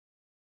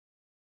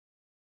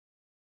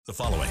The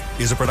following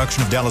is a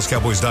production of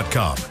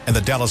DallasCowboys.com and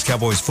the Dallas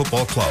Cowboys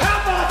Football Club.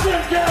 How about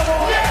them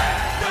Cowboys?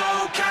 Yeah!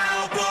 Go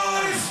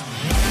Cowboys!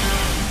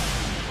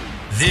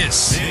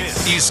 This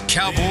is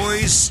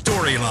Cowboys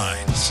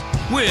Storylines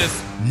with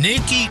Nick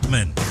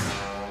Eatman.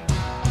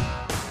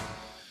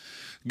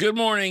 Good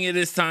morning. It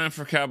is time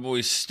for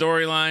Cowboys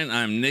Storyline.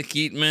 I'm Nick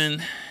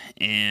Eatman,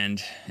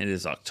 and it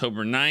is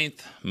October 9th,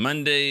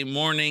 Monday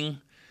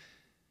morning.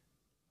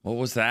 What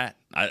was that?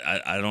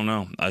 I don't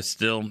know. I'm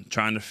still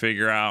trying to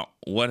figure out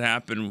what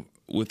happened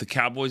with the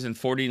Cowboys and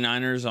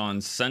 49ers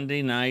on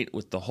Sunday night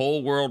with the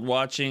whole world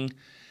watching,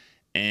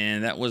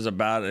 and that was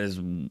about as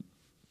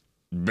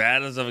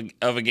bad as of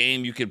a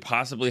game you could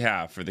possibly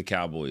have for the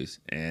Cowboys.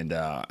 And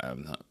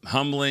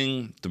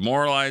humbling,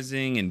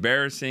 demoralizing,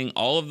 embarrassing.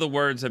 All of the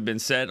words have been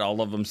said.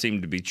 All of them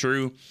seem to be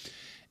true.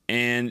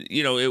 And,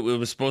 you know, it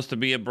was supposed to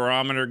be a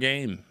barometer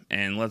game.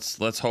 And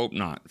let's hope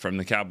not from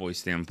the Cowboys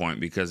standpoint,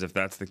 because if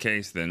that's the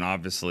case, then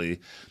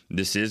obviously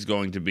this is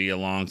going to be a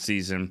long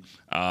season.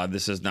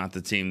 This is not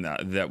the team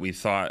that we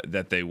thought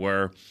that they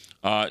were.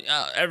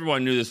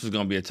 Everyone knew this was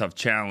going to be a tough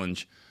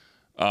challenge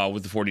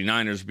with the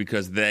 49ers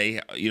because they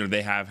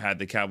have had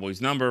the Cowboys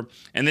number,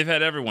 and they've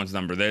had everyone's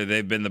number.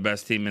 They've been the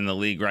best team in the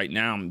league right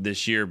now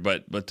this year,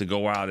 but to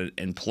go out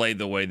and play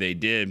the way they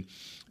did,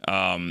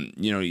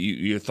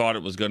 you thought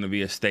it was going to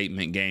be a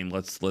statement game.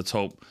 Let's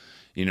hope,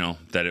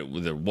 that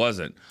it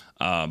wasn't.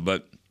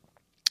 But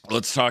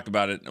let's talk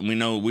about it. We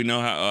know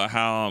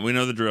how we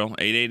know the drill.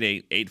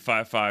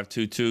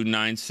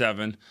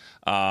 888-855-2297.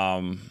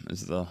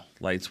 As the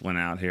lights went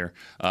out here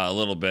a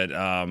little bit.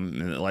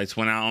 The lights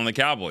went out on the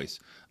Cowboys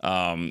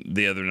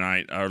the other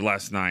night or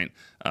last night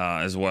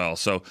as well.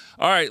 So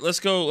all right, let's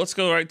go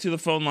right to the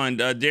phone line.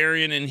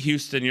 Darian in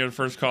Houston, you're the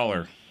first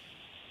caller.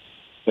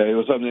 Hey,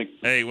 what's up, Nick?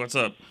 Hey, what's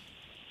up?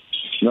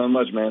 Not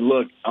much, man.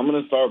 Look, I'm going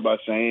to start by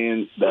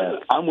saying that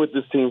I'm with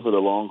this team for the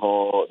long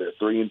haul. They're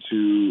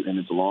 3-2, and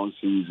it's a long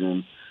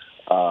season.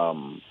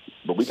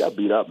 But we got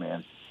beat up,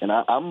 man. And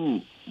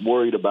I'm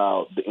worried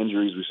about the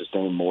injuries we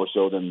sustained more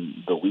so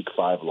than the Week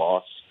 5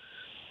 loss.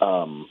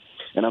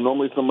 And I'm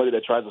normally somebody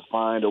that tries to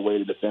find a way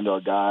to defend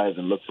our guys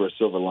and look for a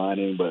silver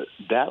lining, but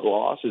that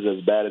loss is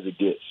as bad as it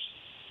gets.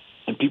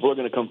 And people are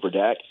going to come for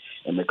Dak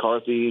and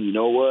McCarthy, and you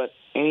know what?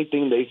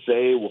 Anything they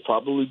say will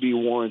probably be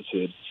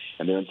warranted,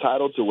 and they're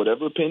entitled to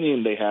whatever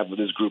opinion they have of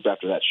this group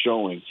after that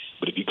showing.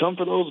 But if you come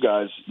for those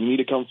guys, you need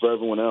to come for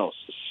everyone else.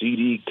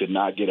 CD could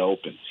not get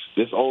open.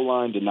 This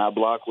O-line did not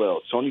block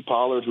well. Tony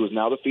Pollard, who is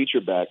now the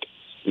feature back,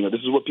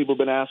 this is what people have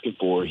been asking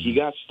for. He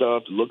got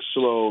stuffed, looked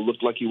slow,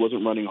 looked like he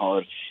wasn't running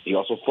hard. He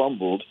also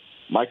fumbled.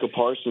 Micah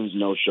Parsons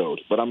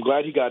no-showed. But I'm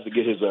glad he got to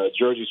get his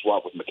jersey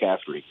swap with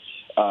McCaffrey.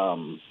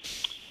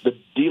 The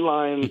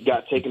D-line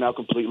got taken out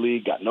completely,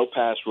 got no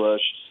pass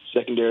rush.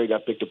 Secondary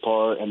got picked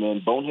apart, and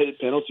then boneheaded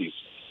penalties.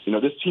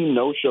 This team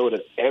no-showed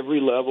at every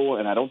level,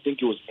 and I don't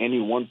think it was any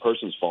one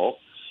person's fault.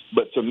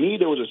 But to me,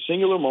 there was a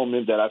singular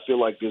moment that I feel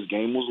like this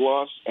game was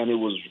lost, and it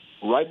was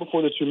right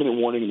before the 2-minute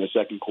warning in the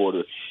second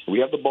quarter. We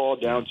have the ball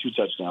down 2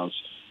 touchdowns,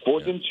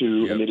 4th and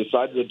 2, and they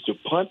decided to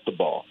punt the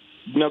ball.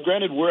 Now,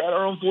 granted, we're at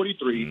our own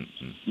 43,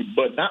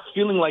 but not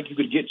feeling like you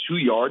could get 2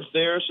 yards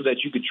there so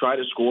that you could try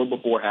to score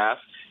before half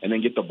and then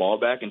get the ball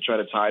back and try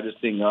to tie this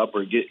thing up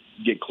or get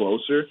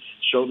closer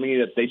showed me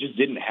that they just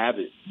didn't have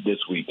it this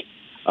week.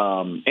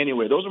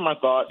 Anyway, those are my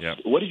thoughts.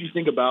 Yep. What did you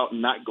think about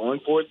not going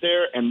for it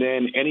there? And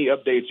then any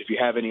updates, if you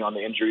have any on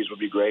the injuries, would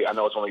be great. I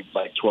know it's only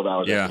like 12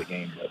 hours after the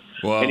game.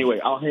 But anyway,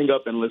 I'll hang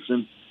up and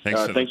listen.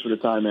 Thanks for the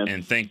time, man.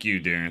 And thank you,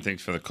 Darren.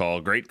 Thanks for the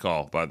call. Great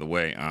call, by the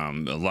way.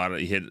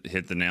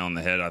 Hit the nail on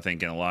the head, I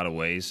think, in a lot of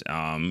ways.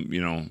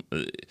 I've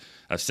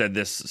said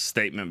this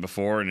statement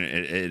before, and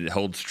it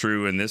holds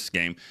true in this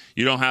game.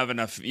 You don't have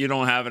enough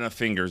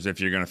fingers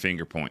if you're going to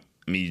finger point.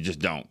 I mean, you just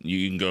don't.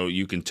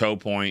 You can toe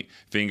point,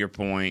 finger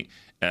point,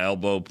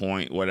 elbow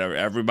point, whatever.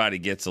 Everybody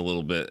gets a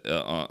little bit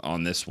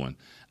on this one,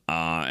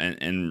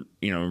 and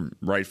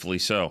rightfully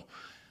so.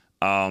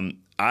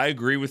 I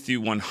agree with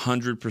you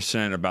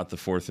 100% about the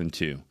 4th and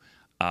 2.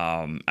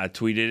 I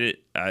tweeted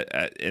it,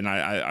 and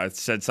I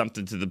said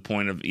something to the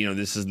point of,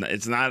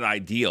 it's not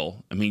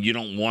ideal. I mean, you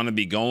don't want to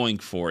be going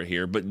for it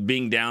here, but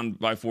being down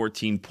by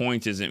 14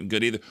 points isn't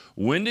good either.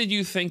 When did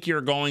you think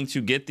you're going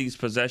to get these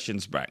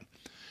possessions back?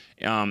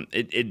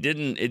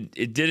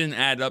 It didn't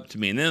add up to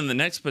me. And then the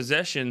next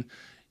possession,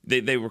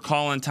 they were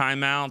calling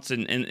timeouts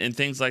and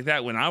things like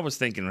that. When I was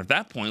thinking at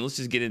that point, let's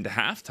just get into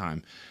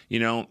halftime,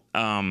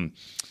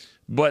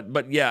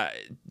 But yeah,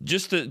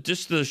 just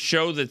to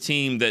show the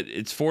team that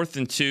it's 4th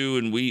and 2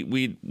 and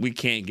we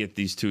can't get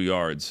these 2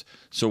 yards,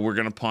 so we're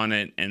gonna punt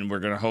it and we're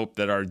gonna hope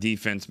that our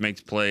defense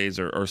makes plays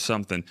or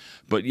something.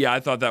 But yeah,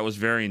 I thought that was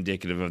very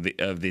indicative of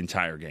the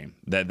entire game.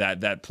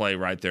 That play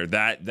right there,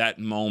 that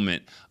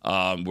moment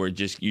where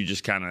you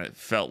just kind of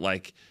felt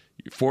like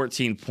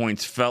 14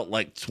 points felt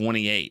like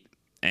 28,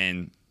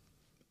 and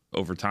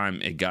over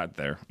time it got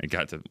there. It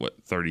got to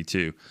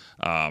 32.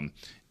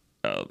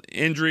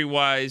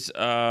 Injury-wise,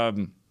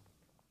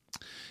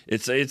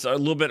 It's a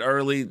little bit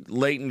early.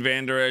 Leighton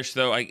Vander Esch,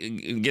 though, I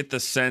get the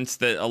sense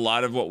that a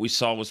lot of what we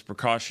saw was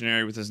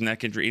precautionary with his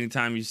neck injury.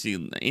 Anytime you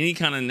see any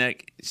kind of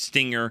neck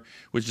stinger,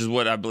 which is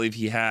what I believe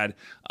he had,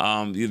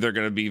 they're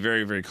going to be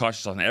very, very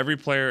cautious on every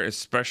player,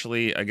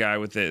 especially a guy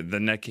with the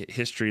neck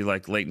history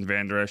like Leighton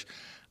Vander Esch.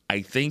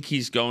 I think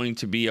he's going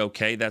to be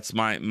okay. That's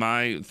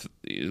my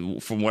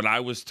from what I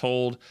was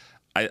told.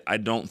 I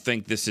don't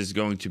think this is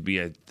going to be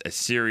a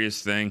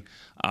serious thing.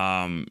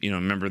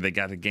 Remember they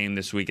got a game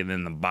this week and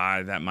then the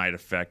bye. That might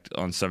affect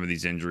on some of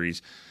these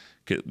injuries.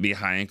 Could be a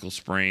high ankle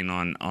sprain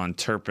on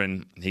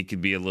Turpin. He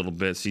could be a little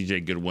bit.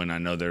 CJ Goodwin, I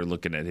know they're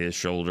looking at his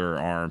shoulder,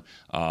 arm.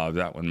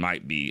 That one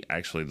might be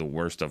actually the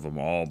worst of them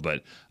all.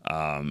 But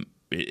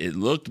it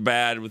looked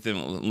bad with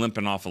him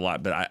limping off a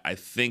lot. But I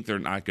think they're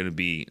not going to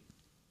be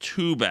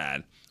too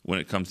bad when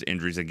it comes to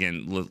injuries.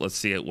 Again, let's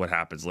see what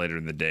happens later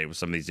in the day with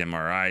some of these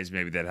MRIs.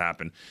 Maybe that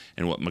happened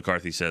and what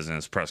McCarthy says in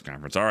his press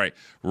conference. All right.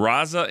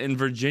 Raza in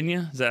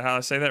Virginia. Is that how I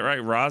say that right?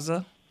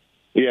 Raza?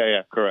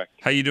 Yeah, correct.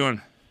 How you doing?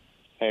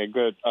 Hey,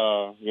 good.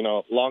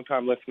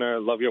 Long-time listener.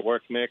 Love your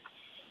work, Nick.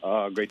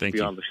 Great to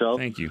be on the show.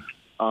 Thank you.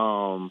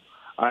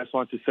 I just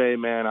want to say,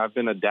 man, I've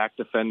been a Dak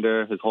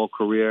defender his whole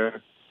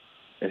career.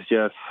 It's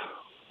just,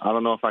 I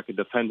don't know if I could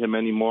defend him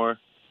anymore.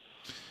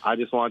 I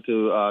just want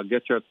to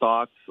get your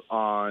thoughts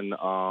on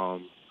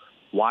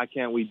why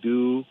can't we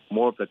do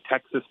more of the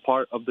Texas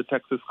part of the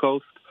Texas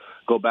coast,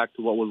 go back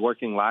to what was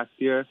working last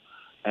year,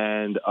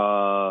 and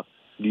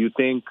do you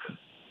think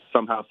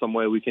somehow, some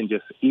way we can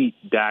just eat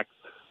Dak's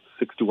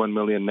 $61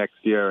 million next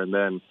year and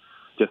then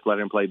just let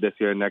him play this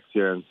year and next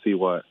year and see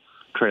what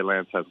Trey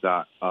Lance has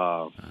got?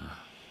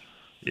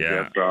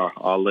 Yeah.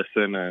 I'll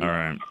listen and, all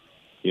right.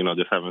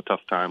 Just having a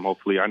tough time.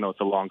 Hopefully, I know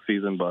it's a long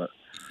season, but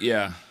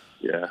yeah.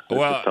 Yeah,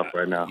 it's tough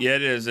right now. Yeah,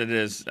 it is. It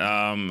is.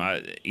 And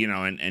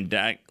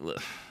Dak,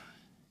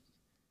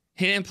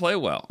 he didn't play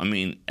well. I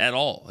mean, at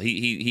all.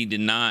 He did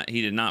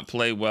not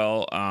play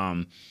well.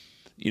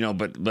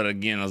 But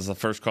again, as the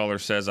first caller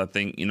says, I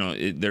think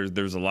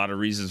there's a lot of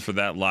reasons for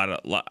that.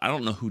 I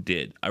don't know who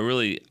did. I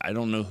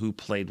don't know who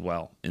played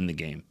well in the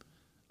game.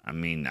 I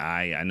mean,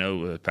 I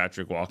know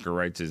Patrick Walker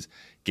writes his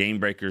game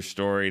breaker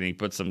story and he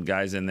puts some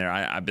guys in there.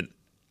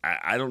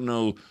 I don't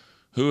know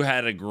who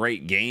had a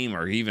great game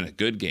or even a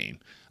good game.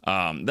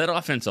 That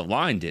offensive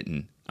line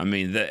didn't. I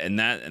mean,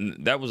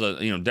 that was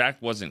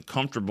Dak wasn't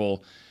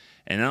comfortable,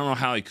 and I don't know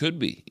how he could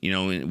be,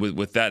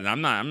 with that.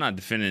 And I'm not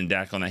defending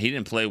Dak on that. He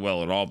didn't play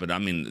well at all, but I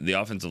mean, the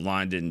offensive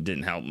line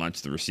didn't help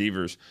much. The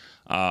receivers,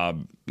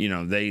 they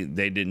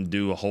didn't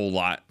do a whole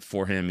lot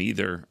for him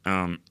either.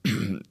 I'm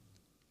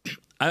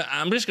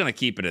just going to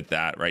keep it at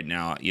that right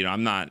now.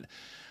 I'm not.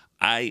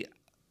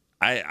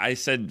 I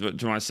said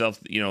to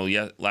myself,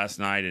 last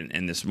night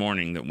and this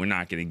morning that we're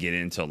not going to get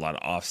into a lot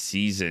of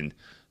off-season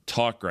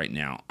talk right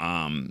now.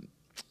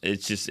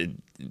 It's just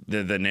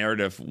the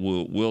narrative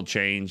will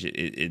change.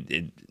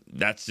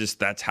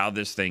 That's how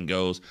this thing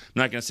goes. I'm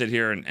not going to sit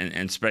here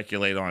and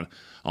speculate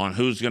on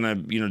who's going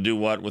to do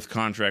what with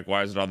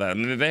contract-wise and all that. I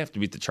mean, they have to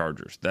beat the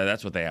Chargers.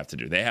 That's what they have to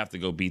do. They have to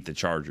go beat the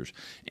Chargers,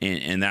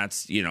 and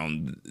that's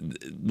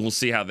we'll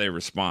see how they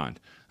respond.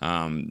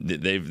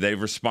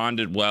 They've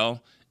responded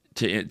well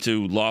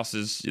to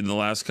losses in the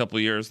last couple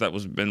of years. That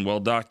was been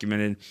well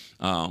documented.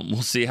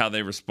 We'll see how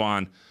they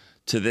respond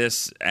to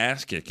this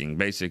ass kicking.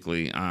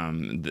 Basically,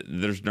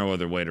 there's no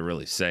other way to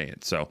really say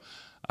it. So,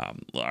 all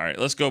right,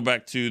 let's go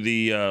back to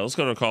let's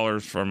go to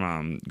callers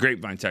from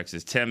Grapevine,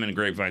 Texas. Tim in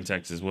Grapevine,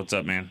 Texas. What's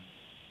up, man?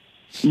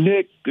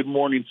 Nick, good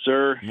morning,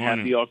 sir. Morning.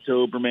 Happy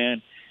October,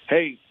 man.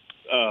 Hey,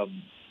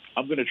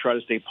 I'm going to try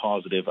to stay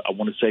positive. I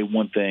want to say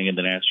one thing and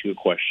then ask you a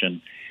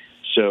question.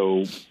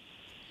 So,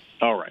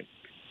 all right.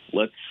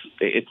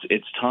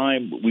 It's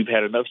time. We've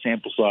had enough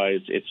sample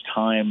size. It's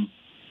time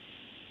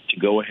to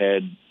go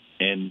ahead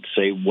and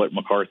say what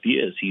McCarthy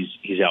is.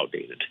 He's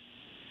outdated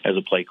as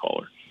a play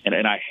caller. And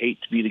I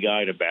hate to be the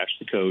guy to bash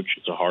the coach.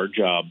 It's a hard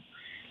job.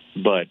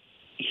 But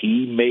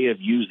he may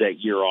have used that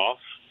year off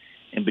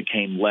and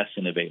became less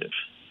innovative.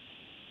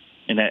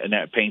 And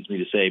that pains me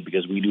to say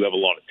because we do have a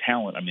lot of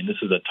talent. I mean, this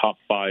is a top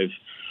 5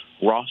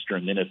 roster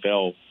in the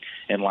NFL.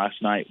 And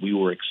last night we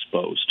were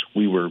exposed.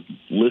 We were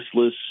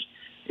listless.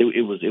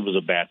 It was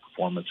a bad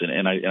performance,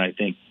 and I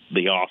think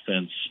the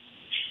offense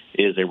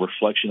is a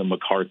reflection of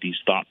McCarthy's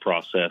thought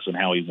process and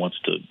how he wants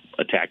to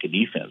attack a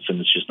defense,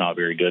 and it's just not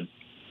very good.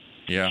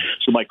 Yeah.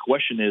 So my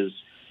question is,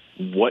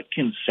 what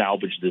can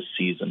salvage this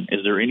season?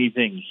 Is there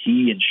anything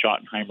he and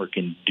Schottenheimer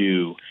can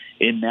do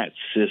in that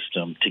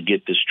system to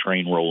get this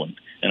train rolling?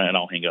 And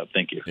I'll hang up.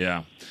 Thank you.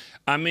 Yeah.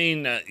 I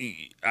mean,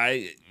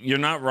 you're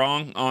not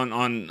wrong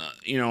on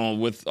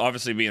with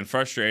obviously being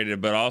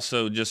frustrated, but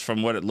also just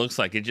from what it looks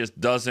like, it just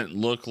doesn't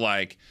look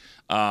like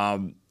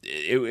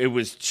it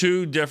was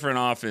two different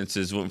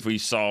offenses what we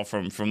saw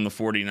from the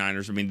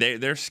 49ers. I mean,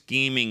 they're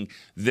scheming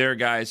their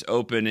guys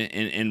open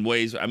in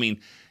ways. I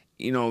mean,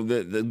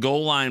 the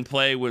goal line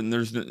play when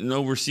there's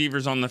no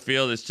receivers on the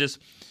field, it's just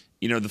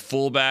the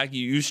fullback,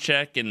 you use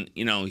check, and,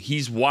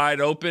 he's wide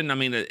open. I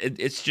mean,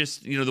 it's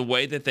just, the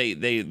way that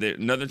they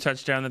another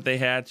touchdown that they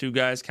had, two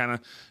guys kind of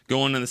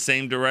going in the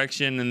same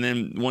direction, and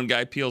then one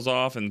guy peels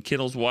off and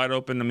Kittle's wide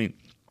open. I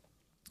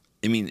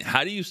mean,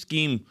 how do you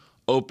scheme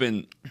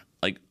open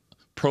like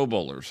Pro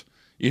Bowlers?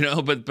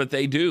 But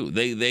they do.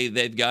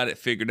 They've got it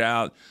figured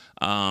out.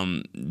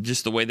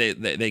 Just the way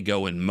they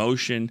go in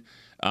motion.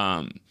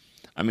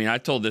 I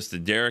told this to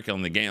Derek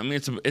on the game.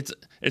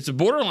 It's a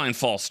borderline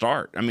false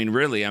start.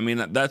 Really.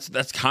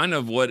 That's kind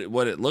of what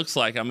it looks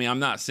like. I'm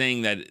not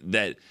saying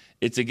that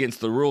it's against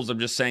the rules. I'm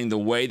just saying the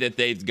way that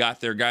they've got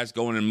their guys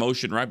going in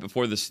motion right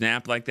before the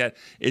snap like that.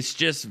 It's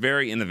just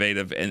very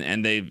innovative,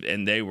 and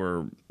they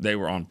were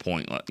on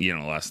point.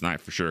 Last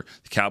night for sure.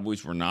 The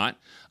Cowboys were not.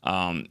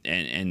 What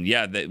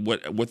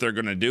they're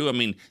going to do.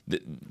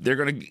 They're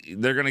going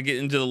to get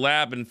into the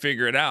lab and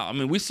figure it out.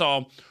 We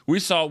saw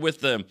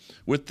with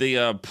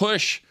the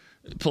push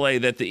play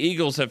that the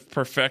Eagles have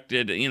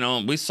perfected.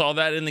 We saw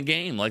that in the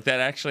game. Like, that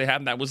actually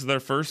happened. That was their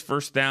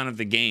first down of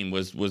the game.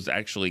 Was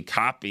actually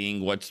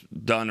copying what's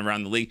done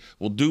around the league.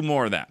 We'll do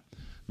more of that.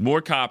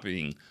 More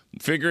copying.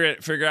 Figure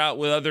out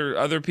what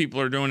other people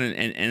are doing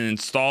and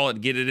install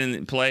it. Get it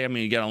in play.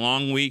 You got a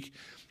long week.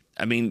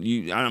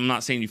 I'm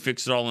not saying you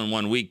fix it all in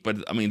 1 week,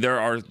 but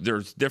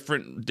there's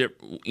different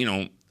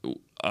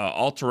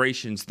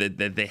alterations that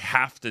they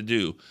have to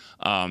do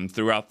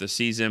throughout the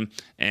season.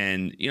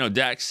 And,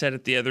 Dak said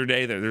it the other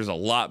day that there's a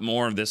lot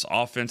more of this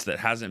offense that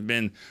hasn't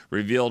been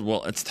revealed.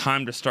 Well, it's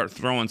time to start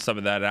throwing some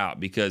of that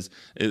out, because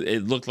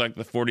it looked like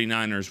the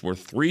 49ers were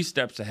 3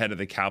 steps ahead of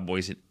the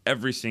Cowboys in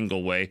every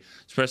single way,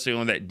 especially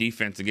on that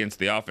defense against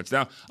the offense.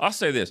 Now, I'll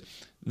say this.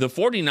 The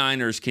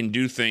 49ers can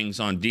do things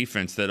on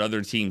defense that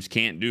other teams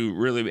can't do,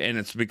 really, and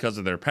it's because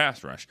of their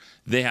pass rush.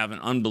 They have an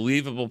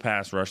unbelievable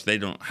pass rush. They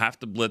don't have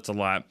to blitz a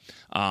lot.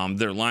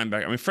 Their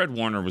linebacker, Fred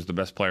Warner was the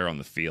best player on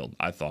the field,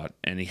 I thought,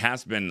 and he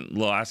has been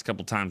the last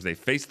couple times they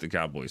faced the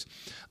Cowboys.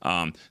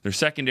 Their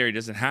secondary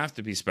doesn't have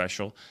to be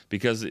special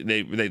because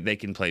they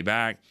can play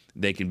back.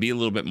 They can be a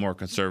little bit more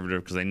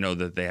conservative because they know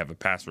that they have a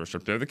pass rush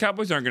up there. The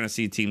Cowboys aren't going to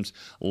see teams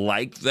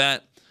like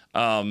that,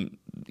 that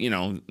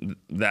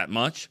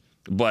much,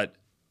 but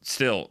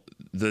still,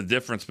 the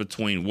difference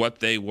between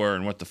what they were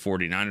and what the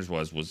 49ers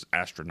was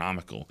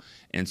astronomical.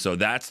 And so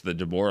that's the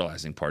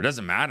demoralizing part. It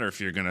doesn't matter if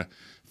you're going to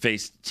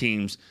face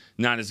teams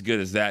not as good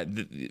as that.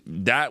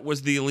 That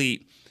was the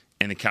elite,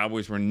 and the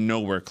Cowboys were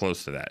nowhere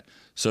close to that.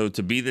 So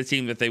to be the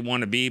team that they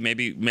want to be,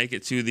 maybe make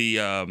it to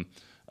the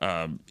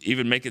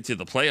even make it to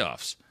the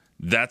playoffs,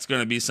 that's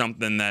going to be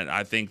something that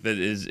I think that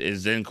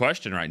is in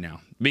question right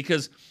now.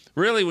 Because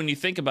really, when you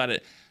think about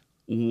it,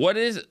 what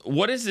is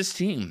this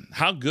team?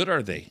 How good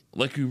are they?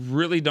 Like, you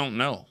really don't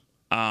know.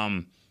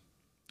 Are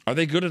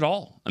they good at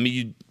all?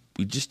 We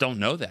just don't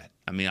know that.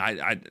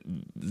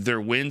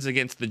 Their wins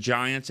against the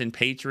Giants and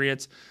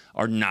Patriots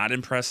are not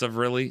impressive,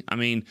 really.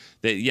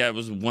 It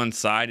was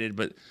one-sided,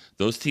 but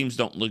those teams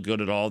don't look good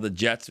at all. The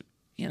Jets,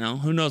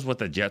 who knows what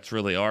the Jets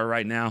really are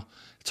right now?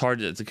 It's hard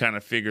to kind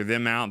of figure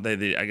them out. I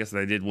guess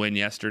they did win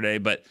yesterday,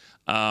 but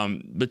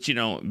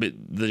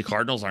the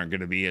Cardinals aren't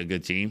going to be a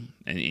good team,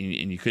 and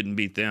you couldn't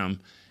beat them.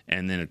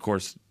 And then, of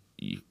course,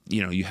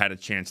 you had a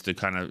chance to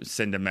kind of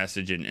send a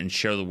message and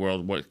show the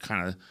world what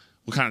kind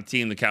of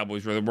team the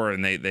Cowboys really were,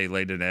 and they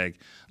laid an egg.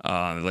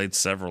 They laid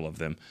several of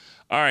them.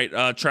 All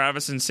right,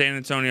 Travis in San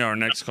Antonio, our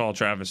next call.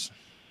 Travis.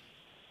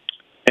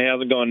 Hey,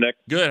 how's it going, Nick?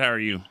 Good. How are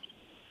you?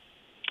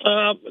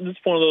 This is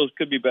one of those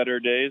could be better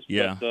days.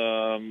 Yeah.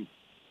 But,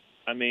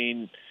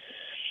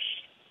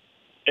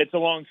 it's a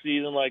long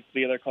season, like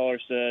the other caller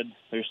said.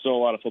 There's still a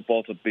lot of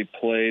football to be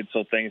played,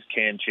 so things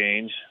can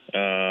change.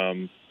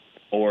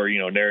 Or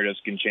narratives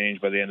can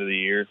change by the end of the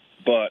year.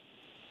 But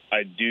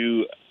I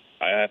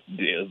have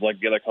to, like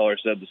the other caller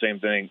said, the same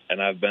thing.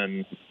 And I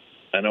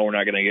know we're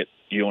not going to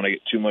you don't want to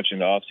get too much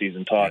into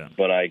off-season talk,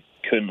 but I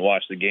couldn't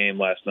watch the game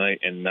last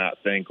night and not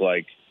think,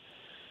 I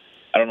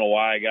don't know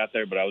why I got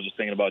there, but I was just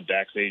thinking about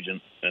Dak's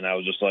agent, and I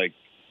was just like,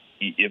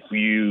 if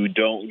you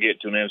don't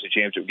get to an NFC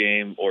Championship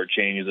game or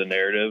change the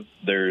narrative,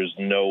 there's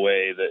no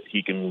way that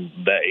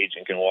that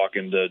agent can walk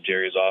into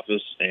Jerry's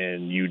office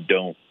and you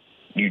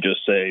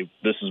just say,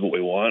 this is what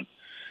we want,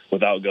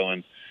 without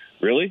going,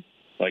 really?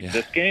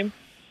 This game?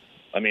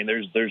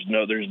 There's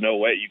no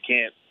way. You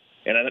can't.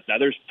 And now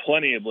there's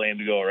plenty of blame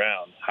to go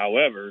around.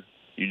 However,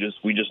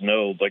 we just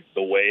know,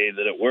 the way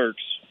that it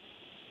works,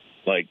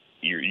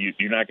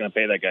 you're not going to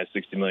pay that guy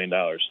 $60 million.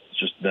 It's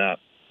just not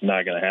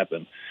going to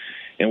happen.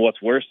 And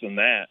what's worse than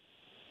that,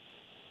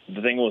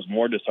 the thing that was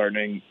more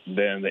disheartening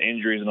than the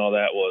injuries and all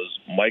that was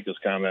Micah's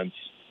comments.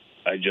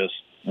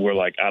 Were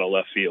out of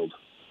left field.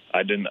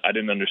 I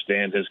didn't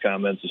understand his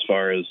comments as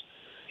far as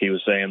he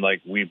was saying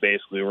we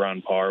basically were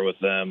on par with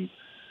them,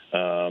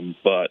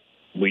 but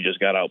we just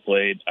got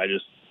outplayed.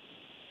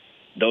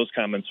 Those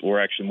comments were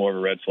actually more of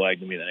a red flag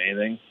to me than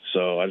anything.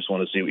 So I just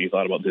want to see what you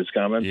thought about his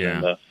comments. Yeah.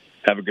 And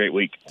have a great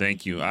week.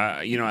 Thank you.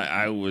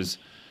 I was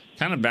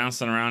kind of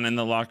bouncing around in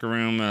the locker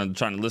room,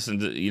 trying to listen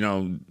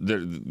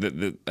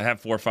to, I have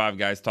 4 or 5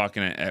 guys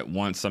talking at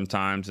once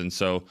sometimes. And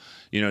so,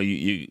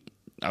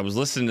 I was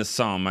listening to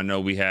some. I know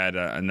we had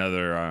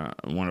another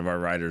one of our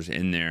writers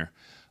in there.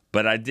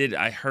 But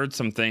I heard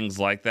some things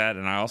like that.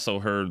 And I also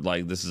heard,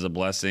 like, this is a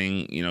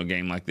blessing, a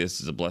game like this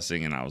is a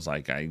blessing. And I was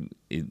like,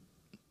 it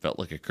felt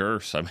like a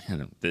curse. I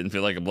mean, it didn't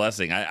feel like a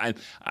blessing.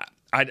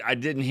 I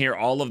didn't hear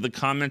all of the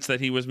comments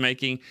that he was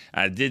making.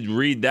 I did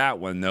read that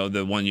one, though,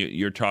 the one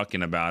you're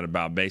talking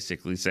about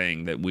basically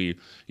saying that we,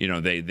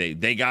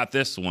 they got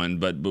this one,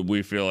 but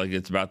we feel like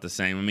it's about the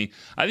same. I mean,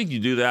 I think you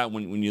do that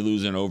when you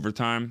lose in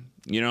overtime,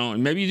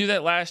 and maybe you do that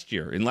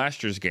in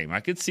last year's game. I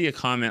could see a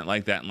comment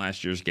like that in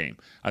last year's game.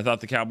 I thought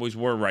the Cowboys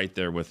were right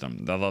there with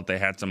them. I thought they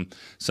had some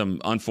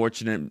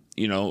unfortunate,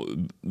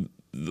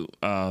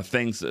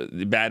 things,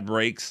 bad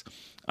breaks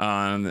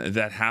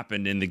that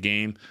happened in the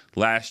game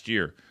last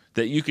year.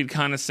 That you could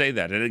kind of say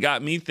that. And it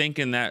got me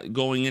thinking that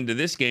going into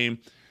this game,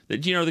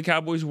 that, the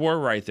Cowboys were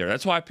right there.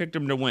 That's why I picked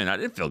them to win. I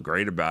didn't feel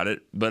great about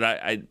it, but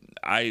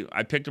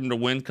I picked them to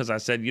win because I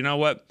said, you know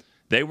what?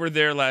 They were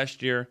there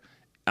last year.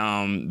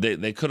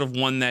 They could have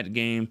won that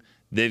game.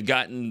 They've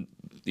gotten,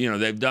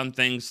 they've done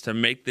things to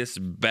make this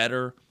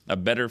a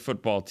better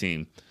football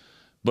team.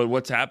 But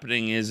what's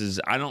happening is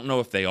I don't know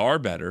if they are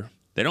better.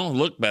 They don't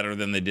look better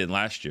than they did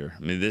last year. I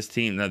mean, this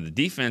team, now the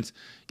defense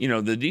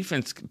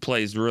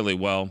plays really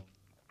well.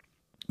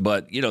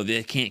 But,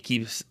 they can't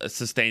keep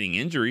sustaining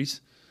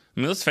injuries. I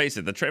mean, let's face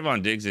it, the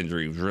Trayvon Diggs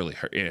injury really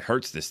it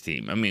hurts this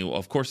team. I mean,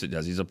 of course it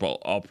does. He's an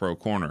all-pro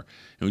corner.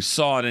 And we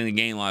saw it in the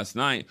game last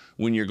night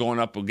when you're going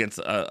up against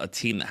a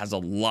team that has a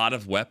lot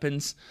of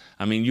weapons.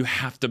 I mean, you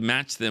have to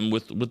match them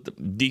with the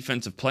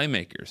defensive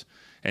playmakers.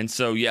 And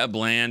so, yeah,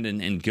 Bland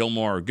and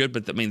Gilmore are good,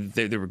 but, I mean,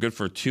 they were good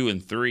for 2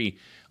 and 3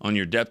 on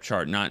your depth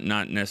chart, not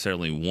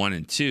necessarily 1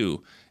 and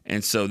 2.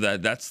 And so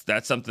that's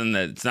something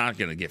that's not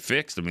going to get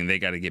fixed. I mean, they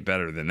got to get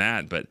better than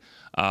that. But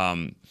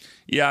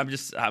yeah, I'm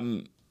just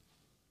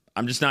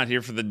not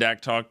here for the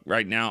Dak talk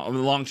right now.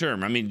 Long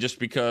term, I mean, just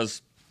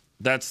because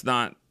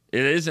it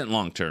isn't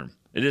long term.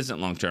 It isn't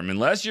long term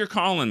unless you're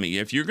calling me.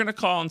 If you're going to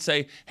call and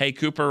say, "Hey,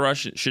 Cooper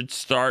Rush should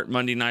start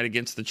Monday night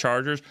against the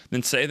Chargers,"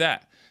 then say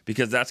that.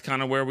 Because that's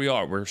kind of where we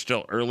are. We're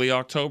still early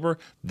October.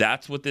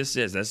 That's what this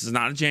is. This is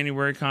not a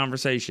January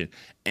conversation.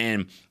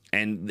 And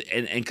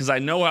because I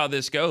know how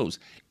this goes,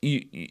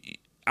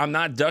 I'm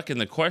not ducking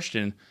the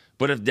question.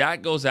 But if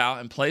Dak goes out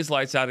and plays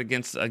lights out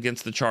against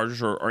the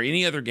Chargers or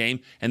any other game,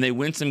 and they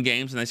win some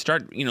games and they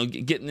start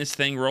getting this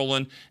thing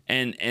rolling,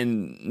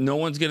 and no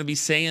one's going to be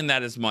saying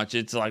that as much.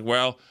 It's like,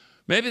 well,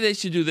 maybe they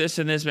should do this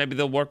and this. Maybe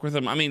they'll work with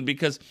them. I mean,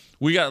 because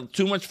we got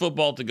too much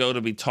football to go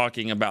to be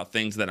talking about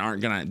things that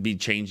aren't going to be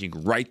changing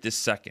right this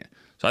second.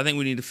 So I think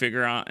we need to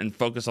figure out and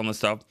focus on the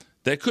stuff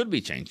that could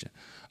be changing.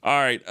 All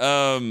right.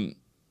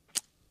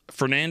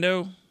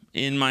 Fernando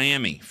in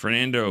Miami.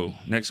 Fernando,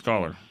 next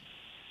caller.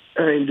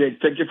 Hey, Dick,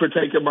 thank you for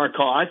taking my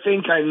call. I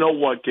think I know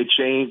what could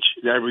change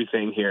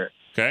everything here.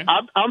 Okay.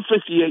 I'm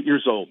 58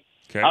 years old.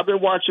 Okay. I've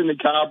been watching the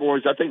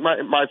Cowboys. I think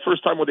my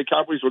first time with the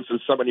Cowboys was in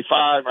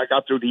 75. I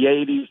got through the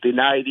 80s, the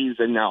 90s,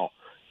 and now.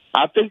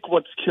 I think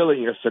what's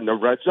killing us in the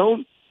red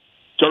zone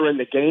during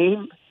the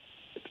game,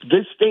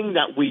 this thing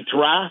that we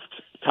draft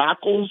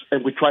tackles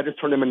and we try to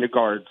turn them into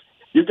guards.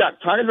 You've got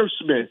Tyler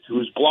Smith,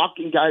 who's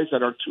blocking guys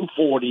that are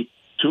 240,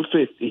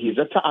 250. He's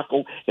a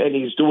tackle, and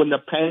he's doing the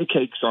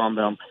pancakes on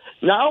them.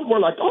 Now we're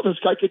like, oh, this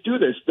guy could do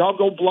this. They'll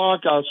go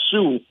block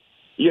Sue,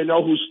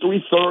 who's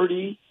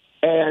 330,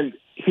 and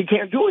he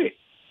can't do it.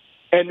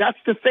 And that's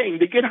the thing.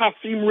 They get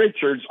Hakeem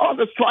Richards. Oh,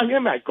 let's try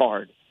him at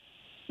guard.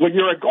 When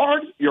you're a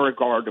guard, you're a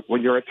guard.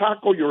 When you're a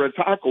tackle, you're a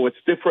tackle. It's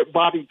different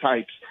body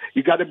types.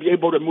 You got to be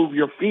able to move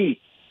your feet.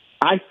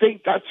 I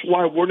think that's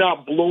why we're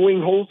not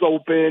blowing holes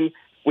open.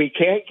 We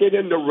can't get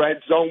in the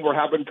red zone. We're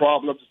having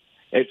problems.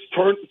 It's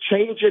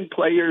changing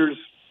players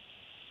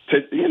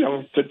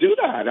to do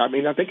that. I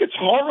mean, I think it's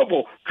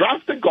horrible.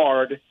 Draft a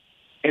guard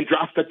and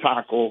draft a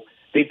tackle.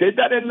 They did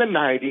that in the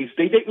 90s.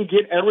 They didn't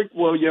get Eric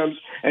Williams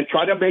and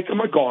try to make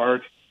him a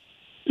guard.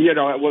 It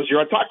was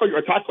you're a tackle, you're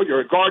a tackle, you're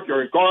a guard,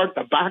 you're a guard.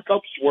 The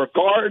backups were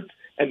guards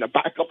and the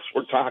backups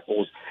were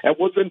tackles. It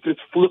wasn't this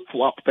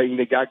flip-flop thing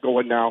they got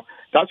going now.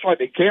 That's why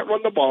they can't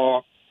run the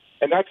ball,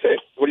 and that's it.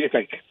 What do you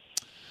think?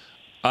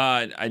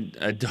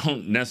 I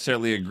don't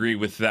necessarily agree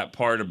with that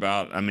part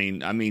about, I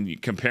mean,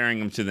 comparing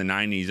him to the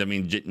 90s. I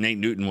mean, Nate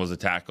Newton was a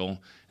tackle, and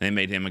they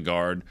made him a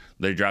guard.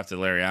 They drafted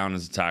Larry Allen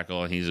as a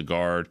tackle, and he's a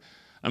guard.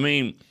 I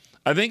mean,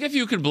 I think if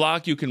you can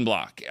block, you can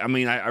block. I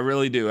mean, I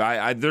really do.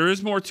 There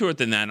is more to it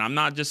than that. I'm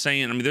not just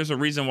saying, there's a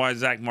reason why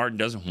Zach Martin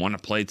doesn't want to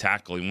play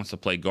tackle. He wants to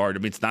play guard. I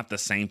mean, it's not the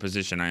same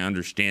position. I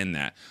understand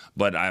that.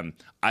 But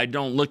I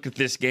don't look at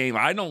this game.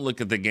 I don't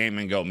look at the game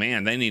and go,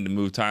 man, they need to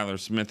move Tyler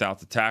Smith out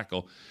to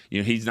tackle.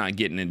 He's not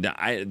getting it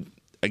done.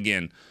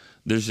 Again,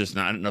 there's just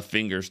not enough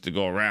fingers to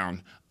go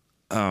around.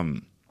 That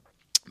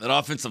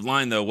offensive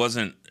line, though,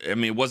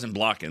 it wasn't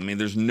blocking.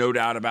 There's no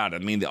doubt about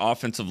it. The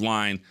offensive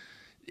line,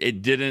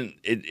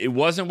 it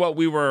wasn't what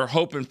we were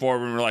hoping for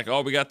when we were like,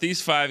 oh, we got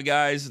these 5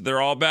 guys.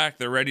 They're all back.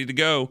 They're ready to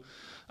go.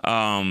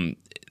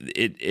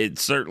 It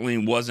certainly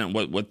wasn't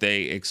what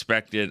they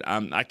expected.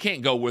 I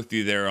can't go with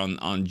you there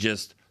on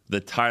just the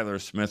Tyler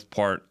Smith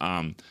part.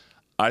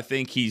 I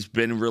think he's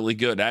been really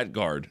good at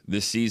guard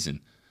this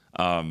season.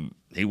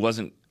 He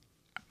wasn't.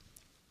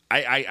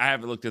 I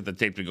haven't looked at the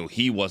tape to go,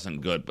 he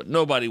wasn't good, but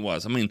nobody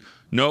was. I mean,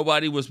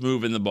 nobody was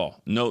moving the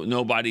ball.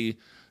 Nobody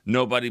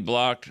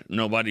blocked.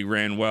 Nobody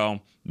ran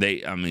well.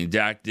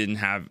 Dak didn't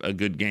have a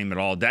good game at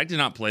all. Dak did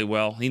not play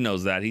well. He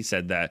knows that. He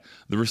said that.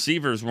 The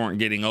receivers weren't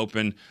getting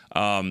open.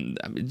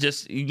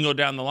 Just you can go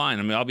down the line.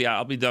 I mean,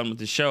 I'll be done with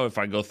the show if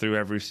I go through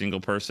every single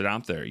person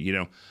out there. You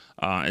know,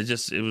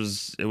 it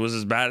was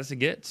as bad as it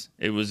gets.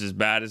 It was as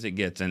bad as it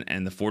gets, and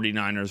the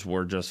 49ers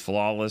were just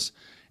flawless,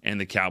 and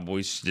the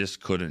Cowboys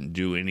just couldn't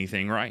do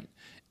anything right.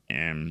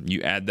 And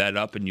you add that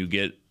up, and you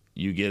get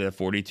a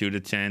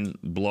 42-10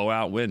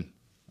 blowout win,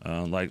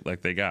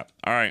 like they got.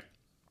 All right.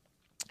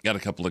 Got a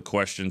couple of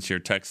questions here,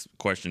 text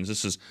questions.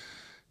 This is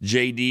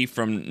JD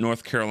from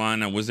North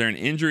Carolina. Was there an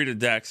injury to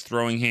Dak's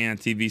throwing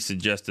hand? TV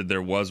suggested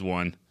there was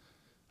one.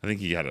 I think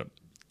he got a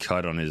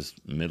cut on his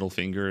middle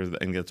finger. I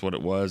think that's what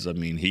it was. I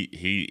mean,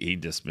 he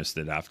dismissed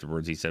it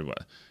afterwards. He said, "Well,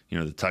 you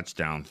know, the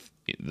touchdown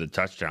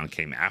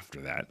came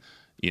after that."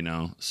 You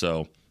know,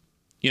 so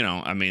you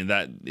know, I mean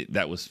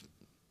that was.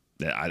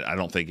 I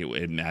don't think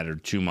it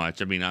mattered too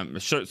much. I mean, I'm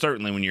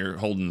certainly when you're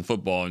holding the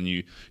football and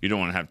you don't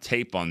want to have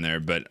tape on there,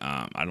 but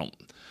I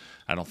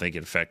don't think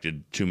it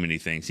affected too many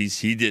things.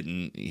 He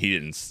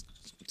didn't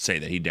say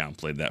that. He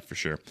downplayed that for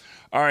sure.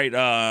 All right,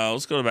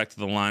 let's go back to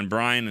the line.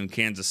 Brian in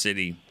Kansas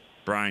City.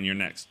 Brian, you're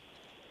next.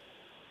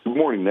 Good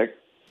morning, Nick.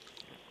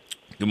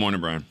 Good morning,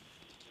 Brian.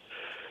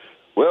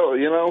 Well,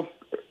 you know,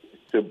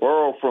 to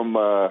borrow from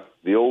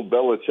the old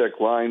Belichick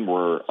line,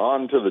 we're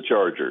on to the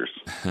Chargers.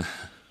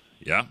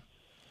 Yeah.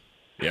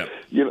 Yeah.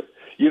 You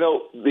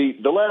know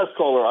the last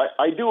caller.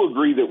 I do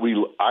agree that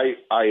I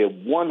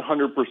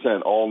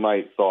 100% all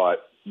night thought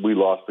we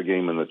lost the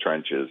game in the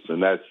trenches,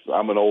 and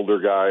I'm an older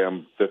guy.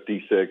 I'm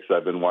 56.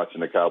 I've been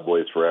watching the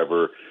Cowboys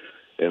forever,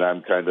 and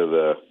I'm kind of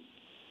the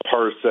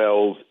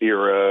Parcells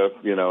era.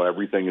 You know,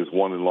 everything is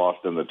won and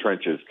lost in the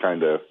trenches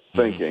kind of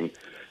thinking,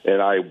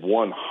 and I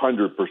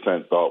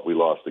 100% thought we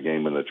lost the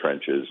game in the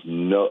trenches.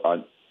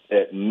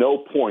 At no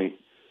point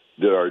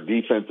did our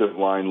defensive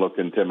line look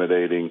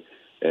intimidating,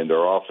 and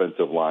our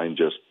offensive line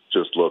just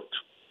looked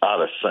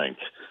out of sync.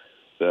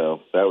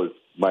 So that was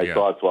my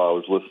thoughts while I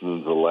was listening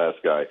to the last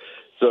guy.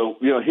 So,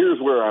 you know,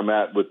 here's where I'm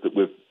at with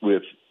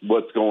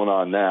what's going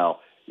on now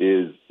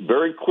is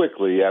very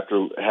quickly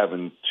after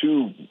having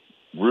two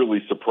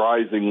really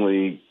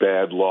surprisingly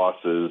bad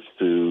losses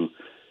to,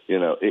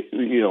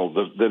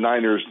 the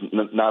Niners,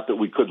 not that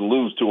we couldn't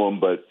lose to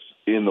them, but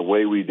in the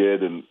way we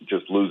did and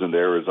just losing to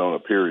Arizona,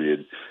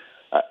 period.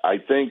 I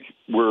think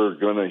we're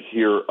going to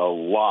hear a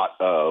lot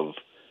of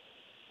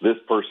this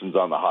person's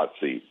on the hot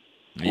seat,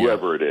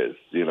 whoever it is,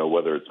 you know,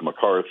 whether it's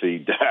McCarthy,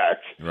 Dak,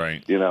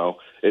 right? You know,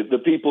 the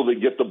people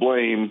that get the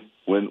blame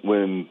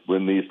when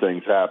these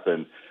things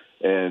happen,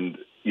 and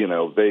you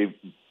know they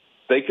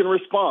can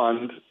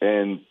respond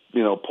and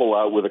you know pull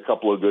out with a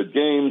couple of good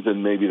games,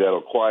 and maybe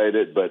that'll quiet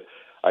it. But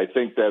I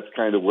think that's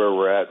kind of where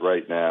we're at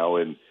right now,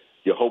 and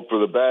you hope for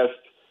the best,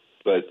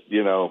 but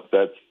you know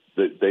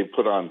they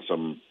put on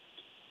some.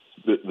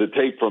 The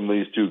tape from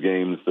these two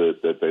games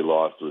that they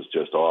lost was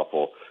just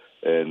awful.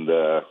 And,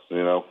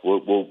 you know,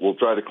 we'll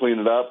try to clean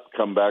it up,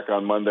 come back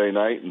on Monday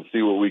night and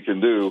see what we can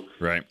do.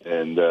 Right.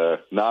 And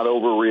not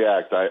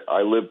overreact.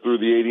 I lived through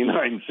the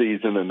 89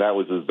 season, and that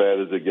was as bad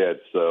as it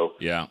gets. So,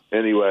 yeah.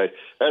 Anyway,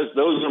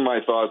 those are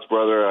my thoughts,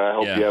 brother. I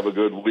hope you have a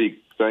good week.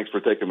 Thanks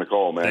for taking the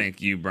call, man.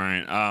 Thank you,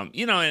 Brian.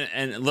 You know,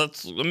 and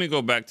let me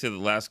go back to the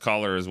last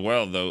caller as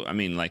well, though. I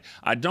mean, like,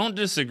 I don't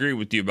disagree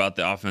with you about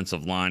the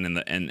offensive line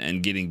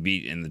and getting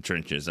beat in the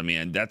trenches. I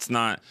mean, that's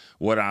not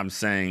what I'm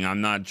saying.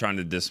 I'm not trying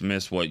to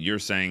dismiss what you're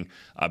saying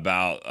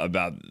about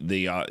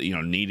the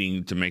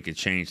needing to make a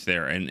change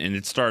there. And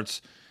it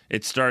starts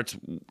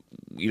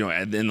you know,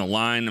 in the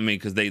line. I mean,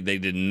 because they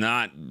did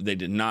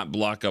not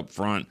block up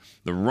front.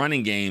 The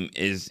running game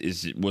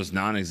was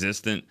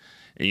non-existent.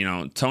 You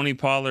know, Tony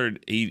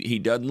Pollard, he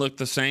doesn't look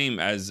the same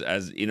as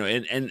you know,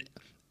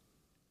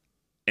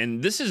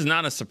 and this is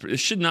not this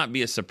should not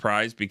be a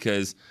surprise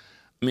because,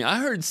 I mean, I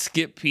heard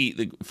Skip Pete,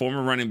 the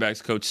former running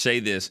backs coach, say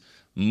this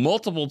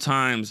multiple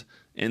times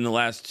in the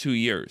last 2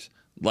 years.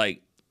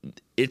 Like,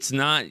 it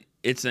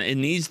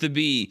needs to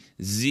be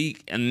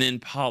Zeke and then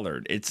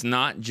Pollard. It's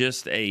not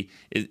just I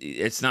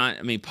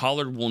mean,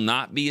 Pollard will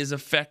not be as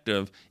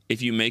effective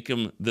if you make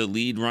him the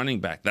lead running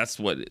back. That's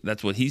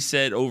what he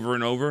said over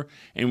and over,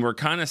 and we're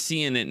kind of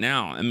seeing it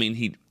now. I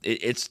mean,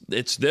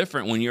 it's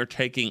different when you're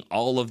taking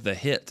all of the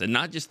hits, and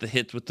not just the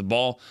hits with the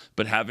ball,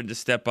 but having to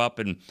step up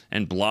and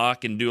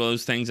block and do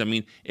those things. I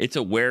mean, it's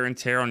a wear and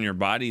tear on your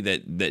body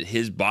that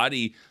his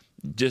body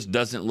just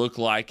doesn't look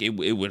like it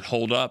would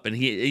hold up. And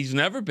he's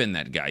never been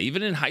that guy.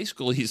 Even in high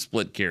school, he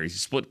split carries. He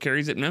split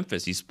carries at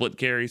Memphis. He split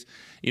carries,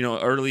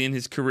 early in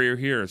his career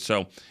here.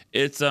 So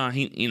it's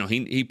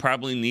he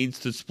probably needs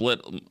to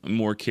split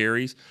more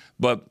carries.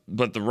 But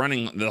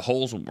the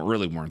holes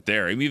really weren't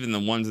there. Even the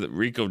ones that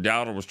Rico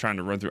Dowdle was trying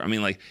to run through. I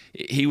mean, like,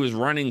 he was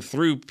running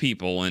through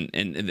people, and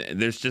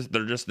they're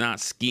just not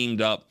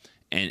schemed up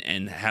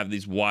and have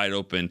these wide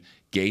open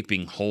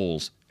gaping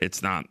holes.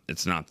 It's not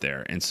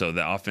there. And so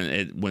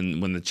the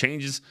when the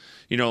changes,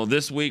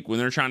 this week when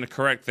they're trying to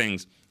correct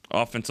things,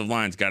 offensive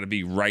line's got to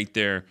be right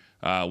there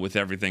with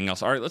everything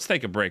else. All right, let's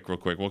take a break real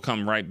quick. We'll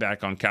come right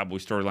back on Cowboy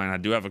Storyline. I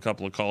do have a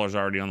couple of callers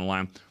already on the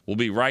line. We'll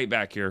be right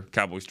back here,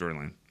 Cowboy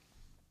Storyline.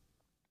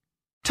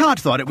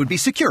 Todd thought it would be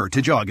secure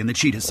to jog in the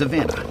cheetah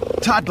savanna.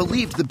 Todd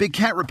believed the big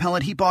cat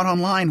repellent he bought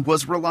online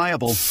was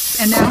reliable.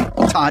 And now,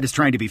 Todd is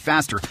trying to be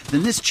faster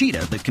than this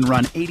cheetah that can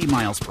run 80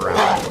 miles per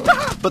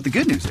hour. But the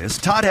good news is,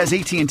 Todd has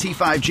AT&T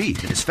 5G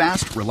that is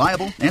fast,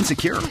 reliable, and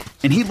secure.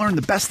 And he learned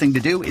the best thing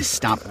to do is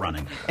stop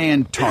running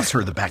and toss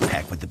her the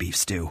backpack with the beef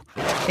stew.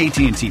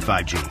 AT&T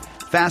 5G.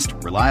 Fast,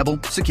 reliable,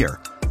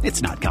 secure.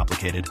 It's not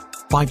complicated.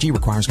 5G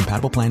requires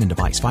compatible plan and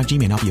device. 5G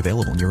may not be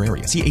available in your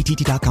area. See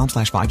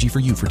att.com/5G for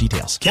you for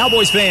details.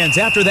 Cowboys fans,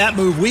 after that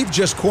move, we've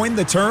just coined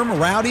the term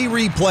Rowdy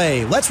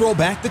Replay. Let's roll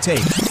back the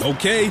tape.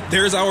 Okay,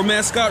 there's our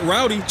mascot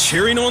Rowdy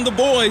cheering on the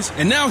boys.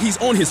 And now he's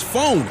on his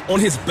phone, on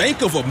his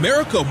Bank of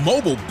America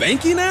mobile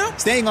banking app?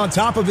 Staying on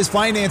top of his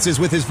finances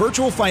with his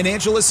virtual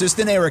financial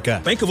assistant,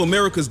 Erica. Bank of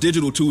America's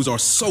digital tools are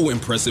so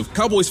impressive.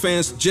 Cowboys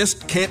fans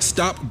just can't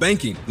stop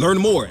banking. Learn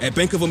more at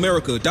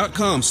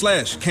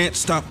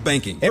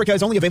bankofamerica.com/can't-stop-banking. Erica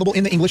is only available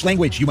in the English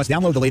language. You must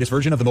download the latest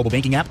version of the mobile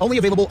banking app, only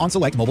available on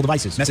select mobile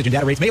devices. Message and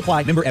data rates may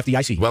apply. Member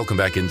FDIC. Welcome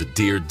back into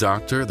Dear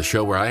Doctor, the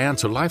show where I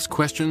answer life's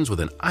questions with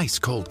an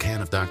ice-cold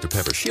can of Dr.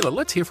 Pepper. Sheila,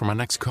 let's hear from our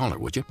next caller,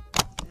 would you?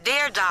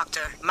 Dear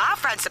Doctor, my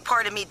friend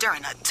supported me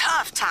during a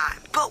tough time,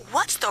 but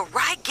what's the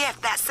right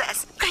gift that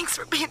says, thanks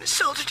for being a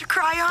shoulder to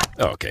cry on?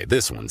 Okay,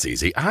 this one's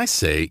easy. I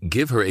say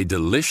give her a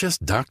delicious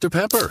Dr.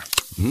 Pepper.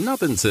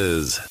 Nothing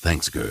says,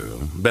 thanks,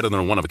 girl, better than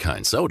a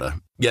one-of-a-kind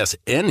soda. Yes,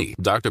 any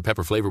Dr.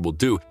 Pepper flavor will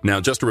do.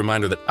 Now, just a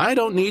reminder that I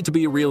don't need to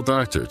be a real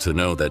doctor to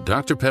know that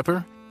Dr.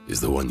 Pepper is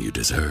the one you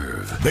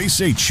deserve. They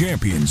say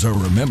champions are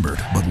remembered,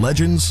 but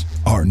legends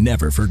are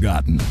never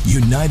forgotten.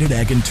 United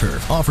Ag and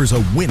Turf offers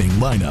a winning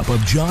lineup of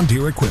John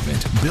Deere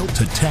equipment built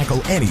to tackle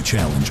any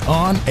challenge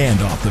on and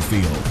off the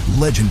field.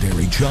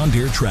 Legendary John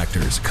Deere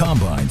tractors,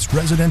 combines,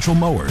 residential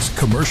mowers,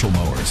 commercial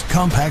mowers,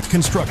 compact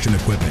construction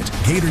equipment,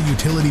 Gator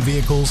utility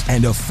vehicles,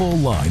 and a full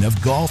line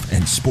of golf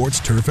and sports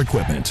turf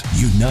equipment.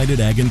 United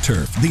Ag and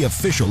Turf, the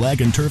official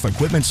Ag and Turf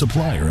equipment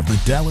supplier of the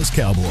Dallas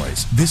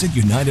Cowboys. Visit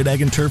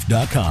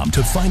UnitedAgAndTurf.com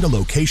to find a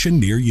location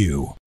near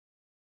you.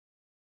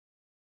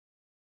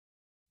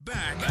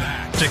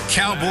 Back to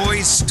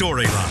Cowboys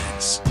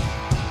Storylines.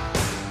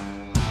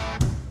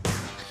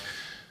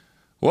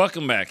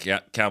 Welcome back,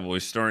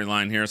 Cowboys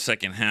Storyline here,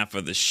 second half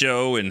of the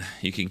show, and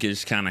you can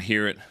just kind of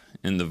hear it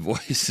in the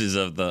voices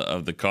of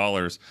the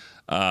callers.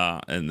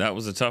 And that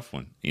was a tough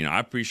one. I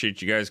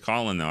appreciate you guys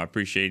calling, though. I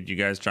appreciate you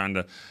guys trying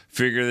to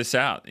figure this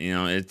out.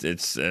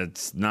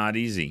 It's not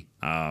easy.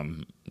 I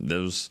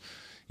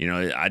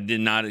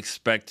did not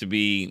expect to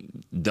be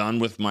done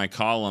with my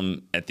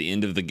column at the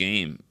end of the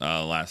game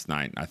last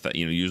night. I thought,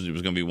 usually it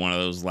was going to be one of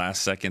those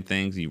last-second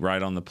things. You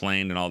ride on the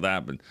plane and all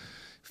that, but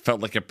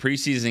felt like a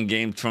preseason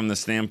game from the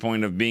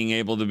standpoint of being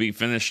able to be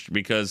finished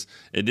because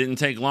it didn't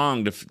take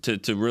long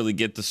to really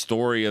get the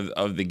story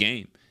of the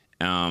game.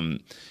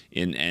 And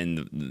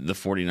the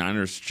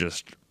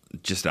 49ers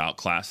just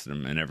outclassed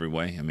them in every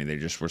way. I mean, they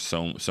just were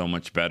so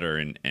much better,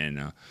 and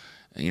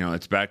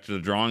it's back to the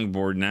drawing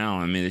board now.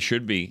 I mean, it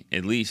should be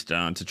at least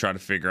to try to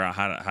figure out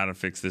how to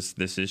fix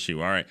this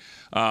issue. All right,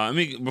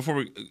 before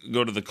we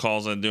go to the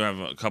calls, I do have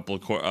a couple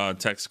of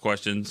text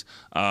questions.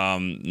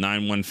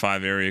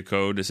 915 area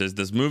code. It says,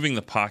 does moving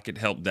the pocket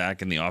help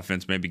Dak and the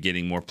offense maybe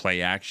getting more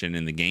play action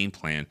in the game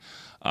plan?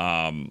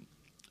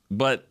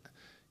 But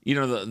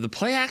the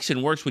play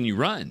action works when you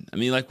run. I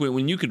mean, like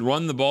when you could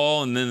run the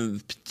ball and then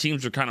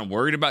teams are kind of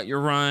worried about your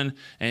run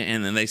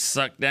and then they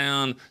suck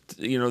down,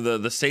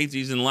 the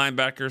safeties and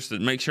linebackers to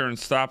make sure and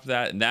stop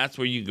that. And that's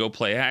where you go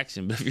play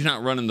action. But if you're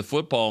not running the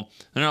football,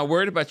 they're not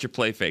worried about your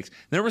play fakes.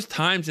 There was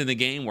times in the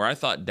game where I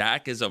thought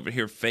Dak is over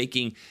here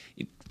faking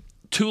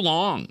too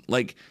long.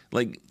 Like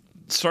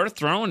start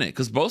throwing it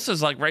because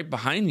Bosa's like right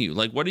behind you.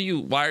 Like,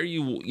 why are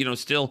you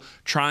still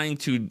trying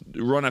to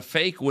run a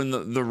fake when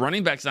the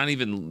running back's not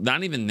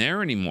even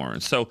there anymore?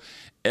 And so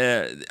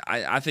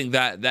I think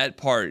that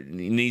part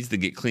needs to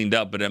get cleaned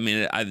up. But I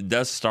mean, it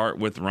does start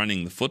with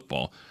running the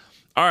football.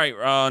 All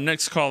right,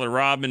 next caller,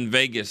 Rob in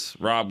Vegas.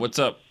 Rob, what's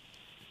up?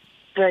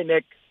 Hey,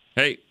 Nick.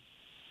 Hey.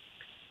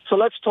 So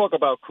let's talk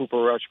about Cooper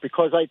Rush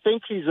because I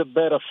think he's a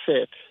better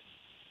fit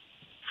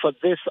for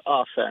this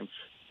offense.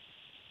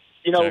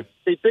 Okay.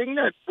 The thing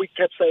that we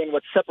kept saying,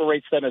 what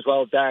separates them as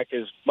well, Dak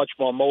is much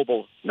more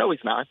mobile. No,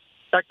 he's not.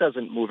 Dak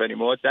doesn't move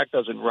anymore. Dak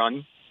doesn't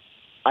run.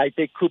 I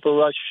think Cooper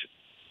Rush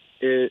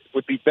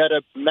would be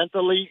better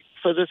mentally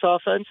for this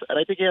offense, and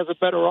I think he has a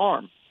better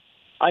arm.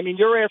 I mean,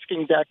 you're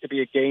asking Dak to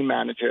be a game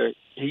manager.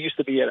 He used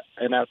to be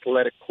an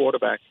athletic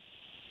quarterback,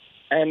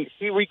 and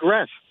he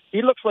regressed.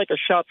 He looks like a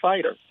shot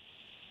fighter.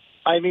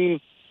 I mean,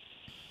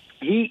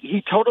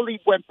 he totally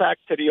went back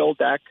to the old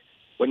Dak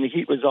when the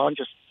heat was on,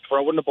 just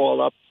throwing the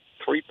ball up,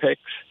 3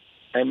 picks,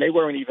 and they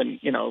weren't even,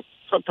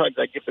 sometimes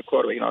I give the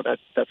quarterback,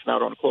 that's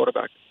not on a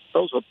quarterback.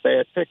 Those were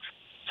bad picks.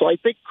 So I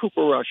think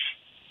Cooper Rush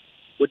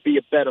would be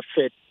a better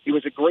fit. He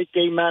was a great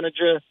game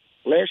manager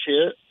last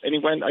year, and he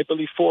went, I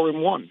believe,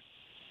 4-1.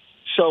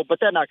 So, but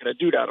they're not going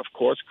to do that, of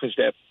course, because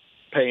they're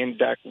paying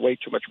Dak way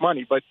too much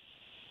money. But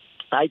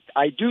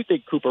I do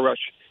think Cooper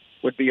Rush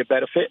would be a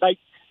better fit.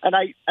 And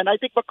I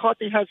think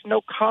McCarthy has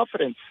no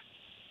confidence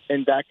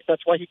in Dak.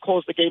 That's why he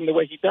calls the game the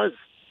way he does.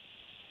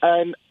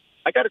 And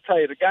I got to tell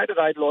you, the guy that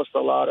I lost a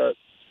lot of,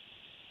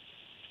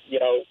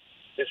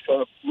 is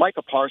for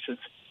Micah Parsons.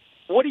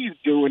 What do you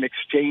do in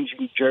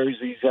exchanging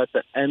jerseys at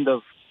the end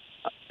of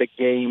the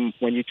game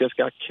when you just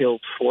got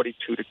killed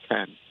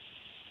 42-10?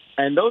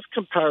 And those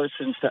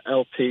comparisons to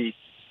LT,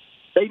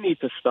 they need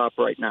to stop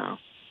right now,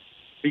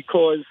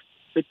 because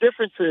the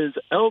difference is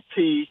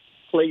LT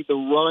played the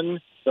run,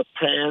 the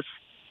pass,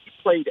 he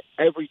played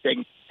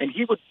everything, and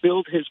he would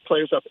build his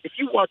players up. If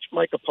you watched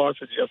Micah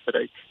Parsons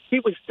yesterday, he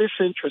was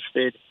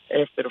disinterested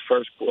after the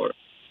first quarter.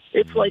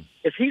 It's like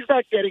if he's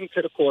not getting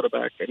to the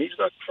quarterback and he's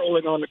not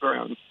crawling on the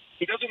ground,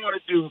 he doesn't want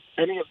to do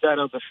any of that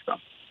other stuff.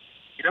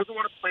 He doesn't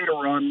want to play the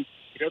run.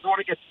 He doesn't want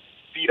to get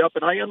beat up,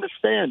 and I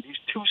understand he's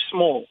too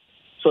small.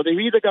 So they've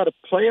either got to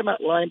play him at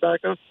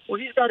linebacker or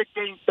he's got to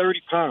gain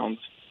 30 pounds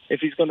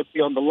if he's going to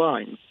be on the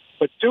line.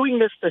 But doing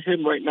this to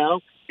him right now,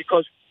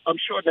 because I'm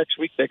sure next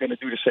week they're going to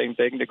do the same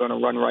thing. They're going to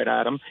run right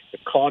at him. The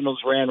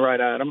Cardinals ran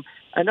right at him.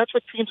 And that's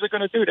what teams are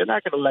going to do. They're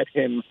not going to let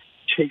him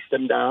chase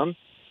them down.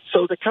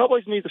 So the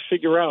Cowboys need to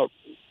figure out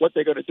what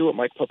they're going to do with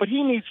Mike Paul. But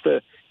he needs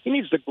to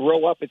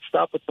grow up and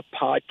stop with the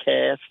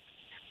podcast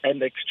and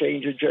the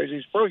exchange of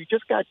jerseys. Bro, you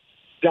just got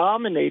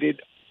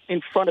dominated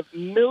in front of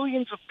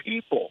millions of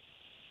people.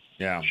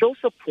 Yeah. Show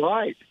some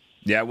pride.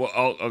 Yeah,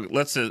 well,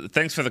 let's.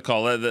 Thanks for the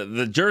call.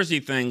 The jersey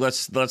thing.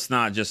 Let's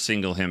not just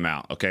single him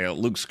out. Okay,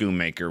 Luke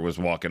Schoonmaker was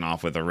walking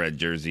off with a red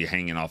jersey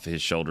hanging off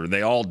his shoulder.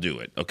 They all do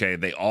it. Okay,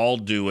 they all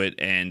do it,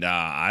 and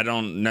I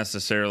don't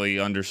necessarily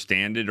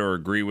understand it or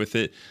agree with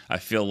it. I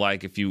feel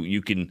like if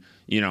you can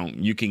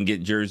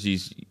get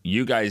jerseys.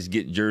 You guys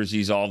get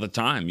jerseys all the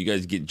time. You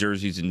guys get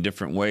jerseys in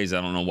different ways.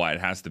 I don't know why it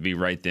has to be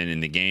right then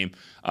in the game.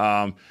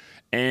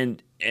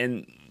 And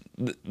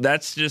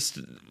that's just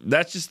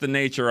the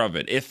nature of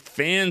it. If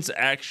fans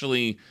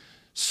actually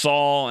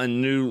saw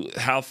and knew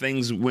how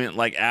things went,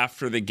 like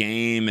after the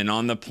game and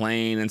on the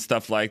plane and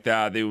stuff like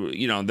that, there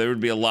would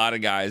be a lot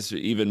of guys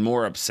even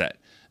more upset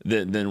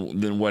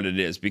than what it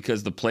is,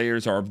 because the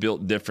players are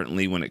built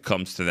differently when it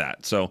comes to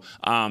that. So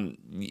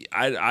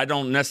I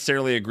don't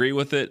necessarily agree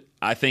with it.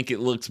 I think it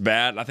looks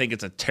bad. I think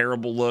it's a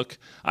terrible look.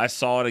 I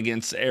saw it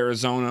against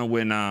Arizona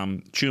when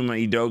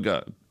Chuma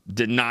Edoga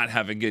did not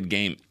have a good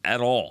game at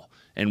all,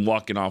 and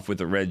walking off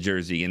with a red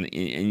jersey, and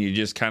you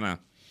just kind of,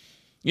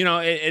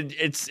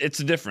 it's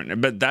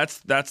different. But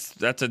that's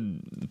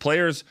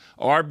players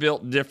are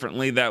built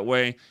differently that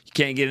way. You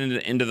can't get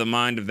into the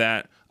mind of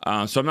that.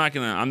 So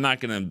I'm not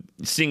gonna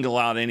single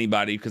out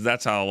anybody, because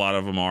that's how a lot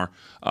of them are.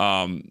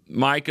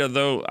 Micah,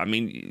 though, I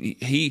mean,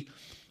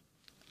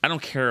 I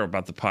don't care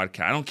about the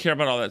podcast. I don't care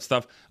about all that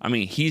stuff. I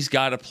mean, he's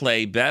got to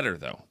play better,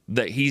 though.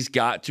 That he's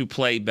got to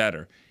play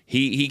better.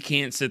 He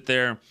can't sit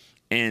there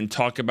and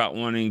talk about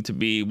wanting to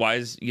be why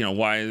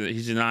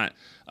he's not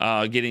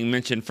getting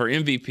mentioned for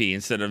MVP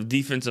instead of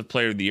Defensive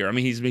Player of the Year. I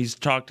mean, he's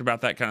talked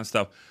about that kind of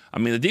stuff. I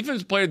mean, the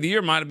Defensive Player of the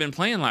Year might have been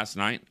playing last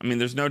night. I mean,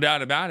 there's no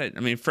doubt about it. I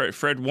mean,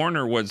 Fred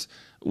Warner was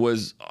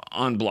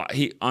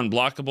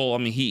unblockable. I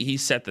mean, he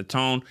set the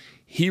tone.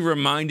 He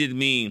reminded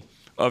me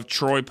of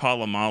Troy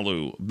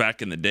Polamalu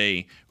back in the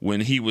day when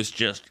he was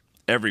just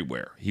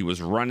everywhere. He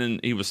was running.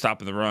 He was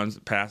stopping the runs,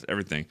 pass,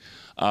 everything.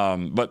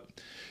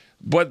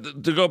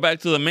 But to go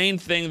back to the main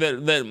thing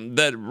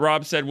that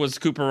Rob said was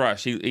Cooper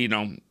Rush,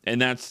 and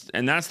that's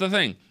the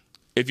thing.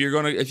 If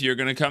you're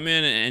gonna come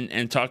in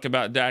and talk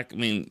about Dak, I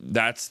mean,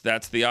 that's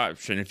the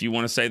option. If you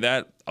want to say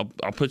that,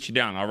 I'll put you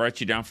down. I'll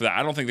write you down for that.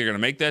 I don't think they're gonna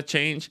make that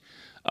change,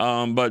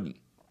 but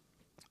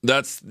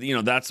that's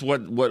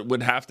what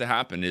would have to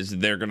happen, is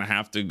they're going to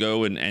have to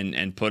go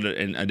and put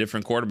a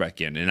different quarterback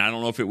in. And I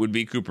don't know if it would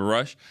be Cooper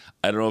Rush.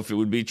 I don't know if it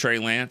would be Trey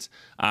Lance.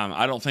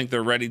 I don't think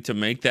they're ready to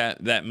make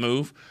that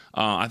move.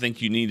 I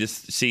think you need to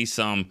see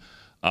some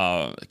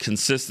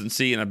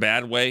consistency in a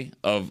bad way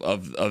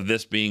of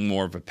this being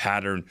more of a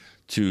pattern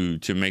to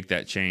make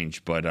that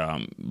change. But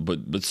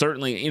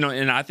certainly,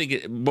 and I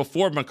think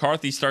before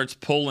McCarthy starts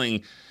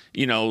pulling,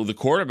 the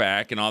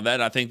quarterback and all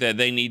that, I think that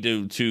they need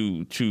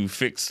to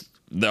fix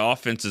the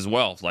offense as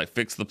well. Like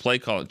fix the play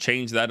call,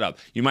 change that up.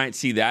 You might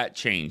see that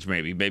change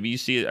maybe. Maybe you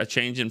see a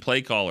change in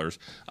play callers.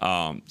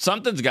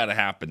 Something's got to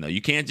happen though.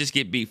 You can't just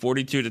get beat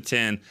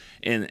 42-10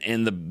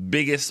 in the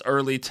biggest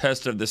early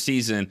test of the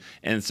season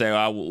and say,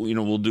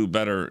 we'll do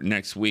better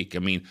next week. I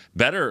mean,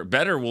 better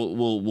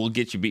will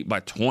get you beat by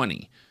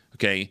 20.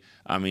 Okay,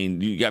 I mean,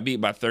 you got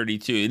beat by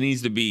 32. It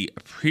needs to be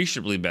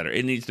appreciably better.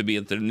 There needs to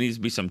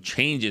be some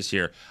changes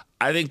here.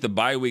 I think the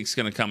bye week's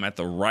going to come at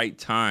the right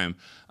time.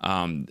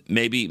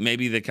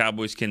 Maybe the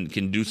Cowboys can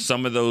do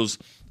some of those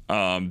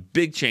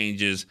big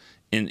changes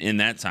in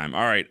that time.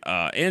 All right,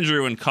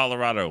 Andrew in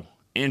Colorado.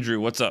 Andrew,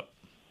 what's up?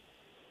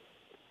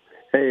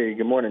 Hey,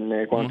 good morning,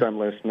 Nick. Long-time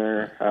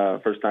listener,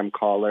 first-time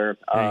caller.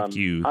 Thank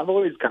you. I've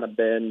always kind of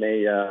been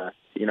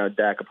a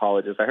Dak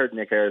apologist. I heard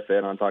Nick Harris say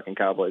it on Talking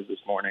Cowboys this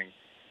morning.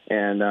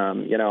 And,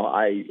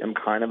 I am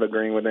kind of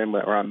agreeing with him,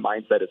 or our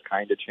mindset is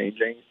kind of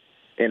changing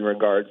in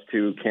regards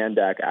to can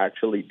Dak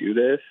actually do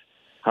this.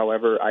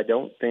 However, I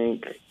don't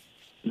think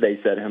they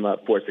set him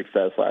up for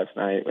success last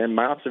night. And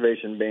my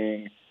observation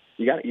being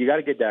you got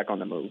to get Dak on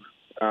the move,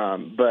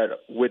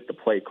 but with the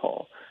play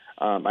call.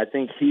 I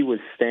think he was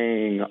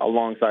staying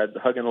alongside,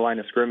 hugging the line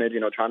of scrimmage,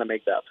 trying to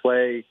make that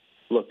play,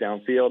 look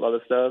downfield,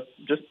 other stuff.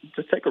 Just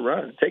take a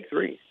run. Take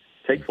 3.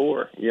 Take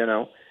 4,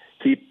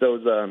 Keep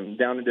those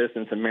down and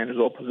distance and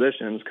manageable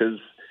positions, because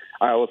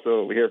I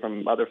also hear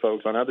from other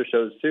folks on other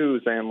shows too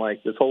saying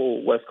like this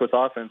whole West Coast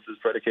offense is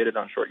predicated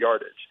on short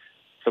yardage.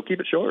 So keep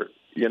it short,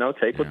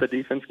 take what the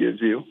defense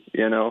gives you,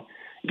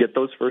 get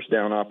those first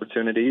down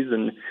opportunities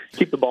and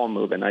keep the ball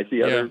moving. I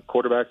see other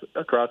quarterbacks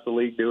across the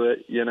league do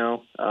it,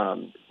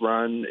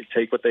 run,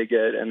 take what they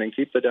get, and then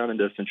keep the down and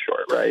distance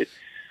short, right?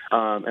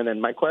 And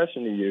then my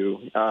question to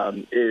you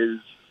is,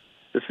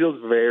 this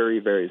feels very,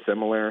 very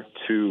similar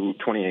to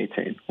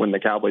 2018 when the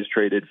Cowboys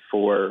traded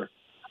for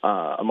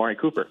Amari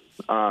Cooper.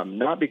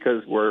 Not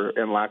because we're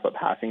in lack of a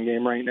passing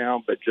game right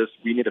now, but just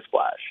we need a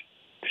splash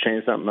to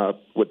change something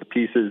up with the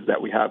pieces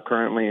that we have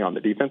currently on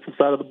the defensive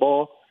side of the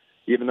ball.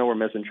 Even though we're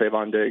missing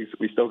Trayvon Diggs,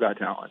 we still got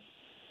talent.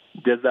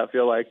 Does that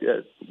feel like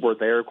we're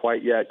there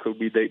quite yet? Could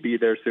we be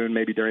there soon,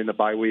 maybe during the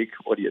bye week?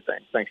 What do you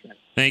think? Thanks, man.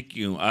 Thank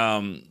you.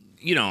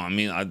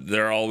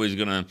 They're always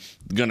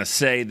gonna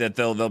say that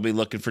they'll be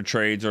looking for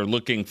trades or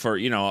looking for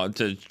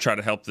to try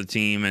to help the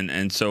team,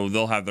 and so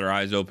they'll have their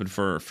eyes open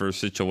for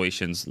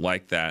situations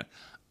like that.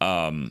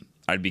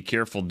 I'd be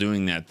careful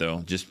doing that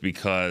though, just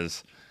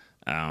because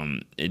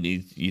it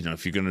needs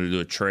if you're going to do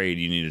a trade,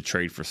 you need to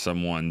trade for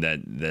someone that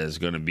is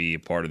going to be a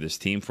part of this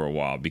team for a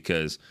while,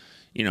 because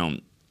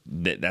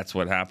that's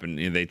what happened.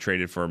 They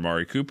traded for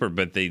Amari Cooper,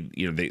 but they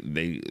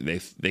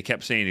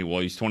kept saying, well,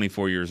 he's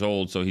 24 years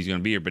old, so he's going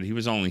to be here. But he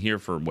was only here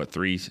for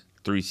three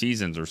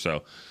seasons or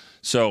so.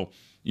 So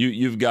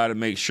you've got to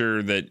make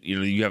sure that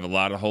you have a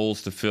lot of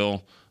holes to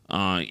fill.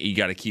 You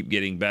got to keep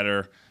getting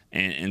better,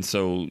 and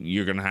so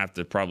you're going to have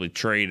to probably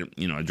trade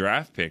a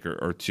draft pick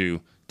or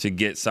two to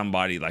get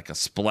somebody like a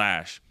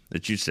splash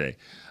that you say.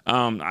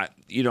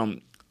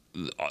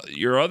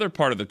 Your other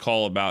part of the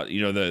call about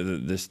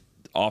this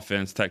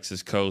offense,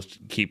 Texas Coast,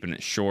 keeping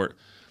it short.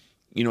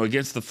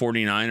 Against the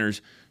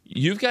 49ers,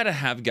 you've got to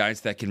have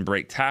guys that can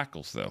break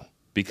tackles, though,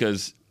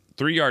 because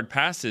 3-yard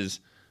passes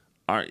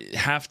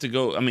have to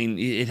go. I mean,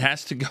 it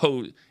has to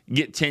go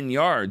get 10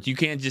 yards. You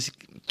can't just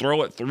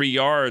throw it 3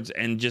 yards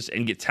and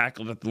get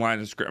tackled at the line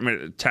of scrimmage.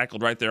 I mean,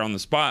 tackled right there on the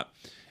spot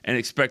and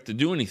expect to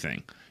do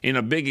anything.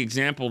 A big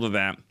example to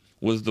that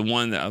was the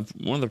one that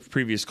one of the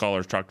previous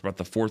callers talked about,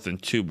 the 4th and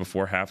 2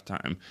 before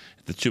halftime,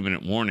 at the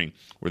 2-minute warning,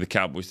 where the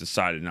Cowboys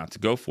decided not to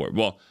go for it.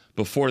 Well,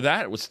 before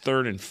that, it was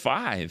 3rd and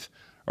 5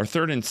 or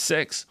 3rd and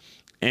 6,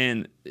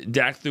 and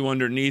Dak threw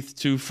underneath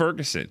to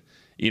Ferguson.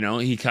 He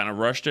kind of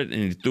rushed it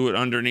and he threw it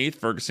underneath.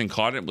 Ferguson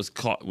caught it, was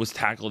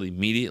tackled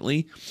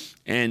immediately,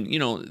 and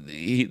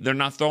they're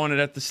not throwing it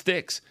at the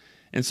sticks.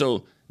 And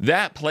so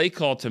that play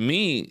call to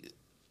me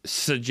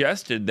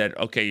suggested that,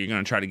 okay, you're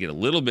going to try to get a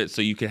little bit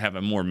so you can have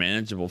a more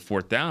manageable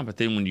 4th down, but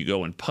then when you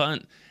go and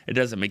punt, it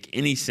doesn't make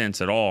any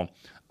sense at all.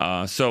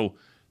 So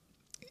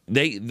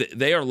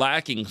they are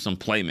lacking some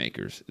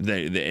playmakers.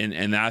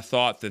 And I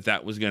thought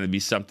that was going to be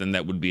something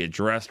that would be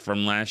addressed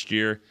from last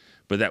year,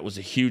 but that was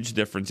a huge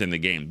difference in the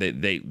game.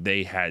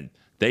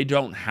 They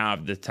don't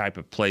have the type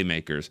of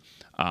playmakers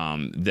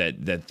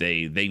that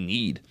they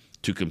need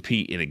to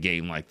compete in a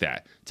game like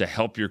that, to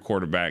help your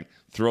quarterback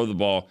throw the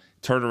ball,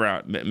 turn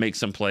around, make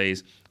some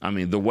plays. I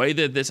mean, the way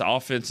that this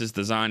offense is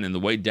designed and the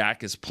way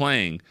Dak is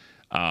playing,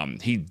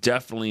 he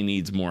definitely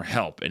needs more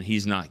help, and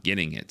he's not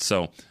getting it.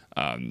 So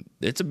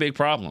it's a big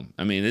problem.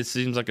 I mean, it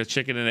seems like a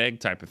chicken and egg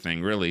type of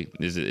thing, really.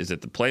 Is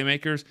it the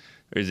playmakers,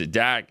 or is it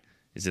Dak?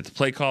 Is it the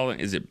play calling?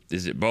 Is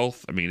it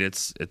both? I mean,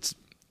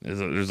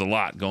 there's a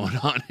lot going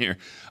on here.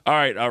 All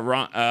right,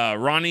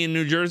 Ronnie in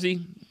New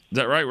Jersey. Is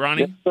that right,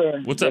 Ronnie? Yes,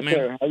 sir. What's up, man?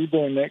 Sir. How you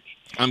doing, Nick?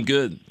 I'm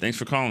good. Thanks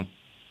for calling.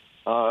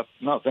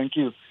 No, thank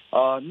you.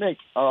 Nick,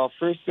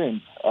 first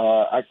thing,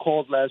 I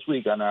called last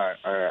week and I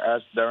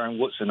asked Darren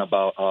Woodson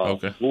about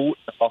who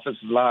the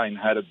offensive line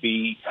had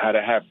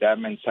to have that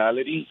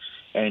mentality,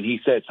 and he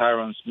said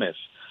Tyron Smith.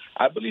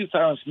 I believe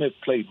Tyron Smith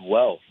played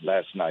well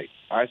last night.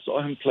 I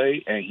saw him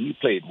play, and he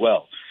played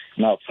well.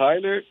 Now,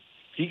 Tyler,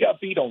 he got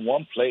beat on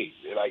one play.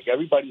 Like,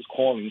 everybody's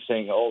calling,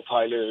 saying, oh,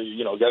 Tyler,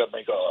 got to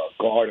make a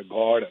guard,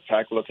 a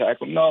tackle.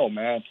 No,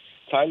 man.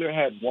 Tyler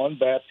had one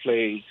bad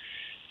play.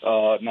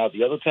 Now,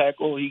 the other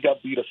tackle, he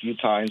got beat a few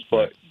times.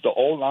 But the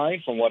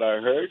O-line, from what I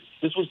heard,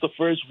 this was the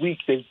first week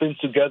they've been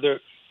together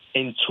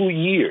in 2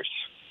 years.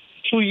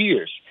 2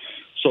 years.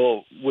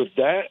 So with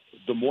that,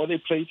 the more they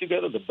play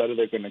together, the better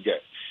they're going to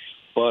get.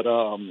 But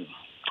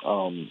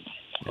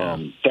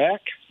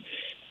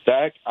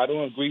Dak, I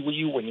don't agree with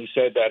you when you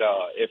said that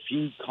if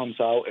he comes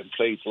out and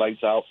plays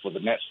lights out for the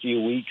next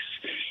few weeks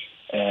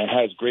and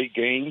has great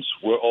games,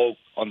 we're all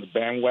on the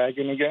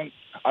bandwagon again.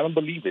 I don't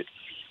believe it,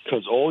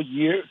 because all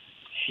year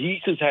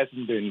he just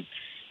hasn't been.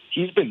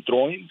 He's been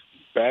throwing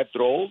bad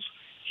throws.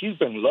 He's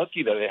been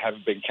lucky that they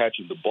haven't been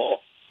catching the ball.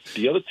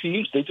 The other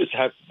teams, they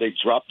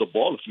dropped the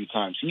ball a few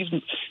times. He's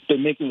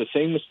been making the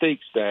same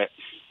mistakes that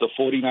the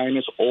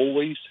 49ers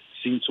always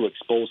seem to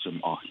expose him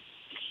on.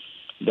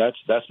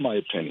 That's my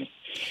opinion.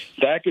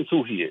 Dak is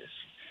who he is.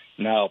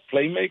 Now,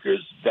 playmakers,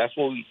 that's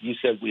what you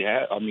said we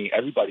had. I mean,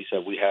 everybody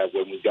said we had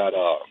when we got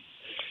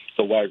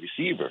the wide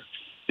receiver.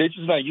 They're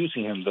just not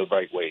using him the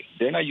right way.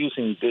 They're not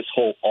using this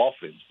whole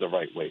offense the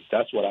right way.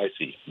 That's what I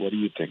see. What do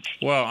you think?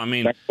 Well, I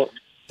mean, thanks for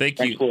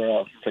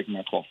taking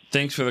my call.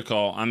 Thanks for the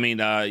call. I mean,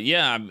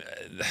 yeah,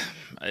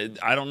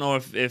 I don't know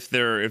if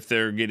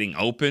they're getting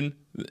open,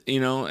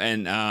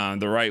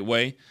 and the right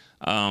way.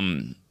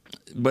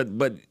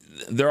 But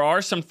there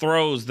are some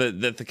throws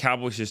that the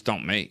Cowboys just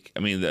don't make. I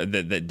mean,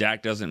 that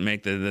Dak doesn't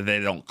make, that they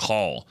don't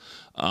call.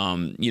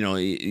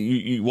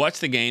 You watch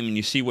the game and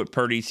you see what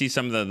Purdy, see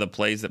some of the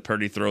plays that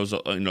Purdy throws,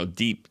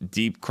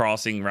 deep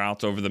crossing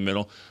routes over the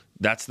middle.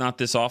 That's not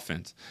this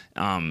offense.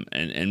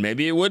 And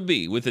maybe it would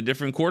be with a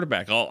different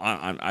quarterback.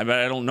 I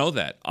don't know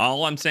that.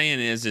 All I'm saying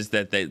is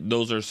that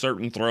those are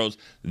certain throws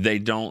they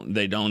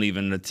don't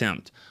even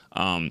attempt.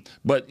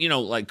 But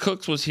like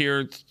Cooks was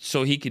here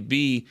so he could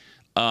be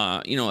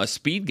a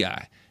speed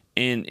guy.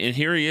 And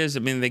here he is.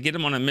 I mean, they get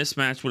him on a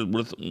mismatch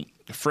with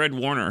Fred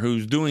Warner,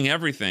 who's doing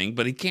everything,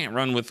 but he can't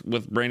run with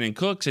Brandon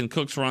Cooks, and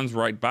Cooks runs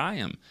right by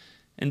him.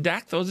 And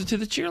Dak throws it to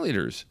the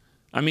cheerleaders.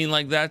 I mean,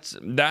 like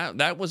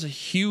that was a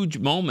huge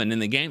moment in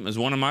the game. It was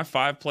one of my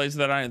 5 plays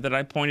that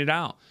I pointed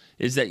out,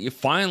 is that you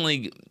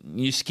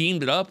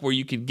schemed it up where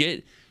you could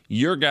get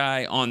your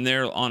guy on a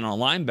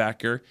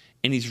linebacker,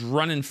 and he's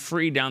running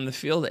free down the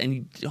field, and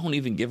you don't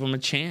even give him a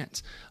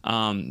chance.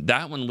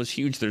 That one was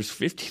huge. There's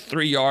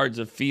 53 yards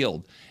of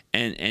field,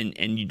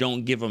 and you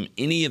don't give him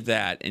any of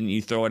that, and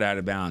you throw it out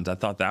of bounds. I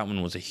thought that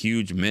one was a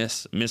huge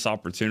miss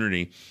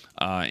opportunity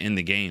in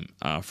the game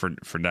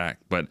for Dak.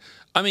 But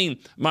I mean,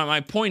 my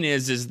point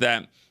is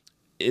that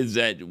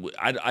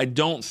I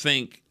don't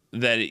think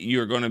that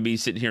you're going to be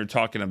sitting here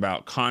talking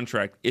about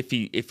contract if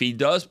he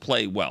does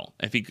play well,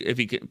 if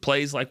he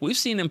plays like we've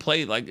seen him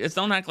play. Like, it's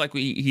don't act like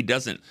he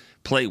doesn't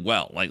play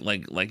well,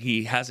 like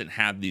he hasn't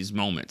had these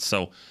moments.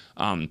 So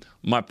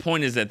my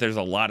point is that there's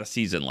a lot of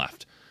season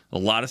left.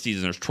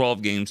 There's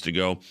 12 games to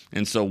go.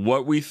 And so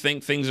what we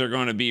think things are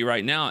going to be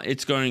right now,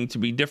 it's going to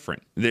be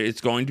different. It's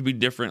going to be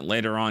different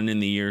later on in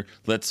the year.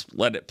 Let's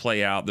let it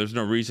play out. There's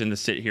no reason to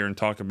sit here and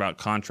talk about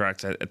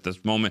contracts at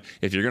this moment.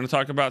 If you're going to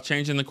talk about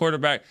changing the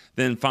quarterback,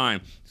 then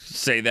fine,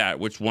 say that,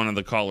 which one of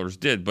the callers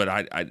did. But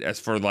I as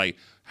for like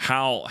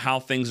how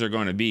things are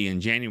going to be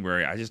in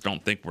January, I just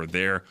don't think we're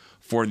there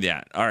for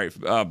that. All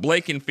right,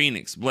 Blake in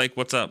Phoenix. Blake,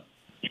 what's up?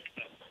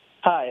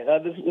 Hi,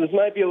 this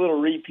might be a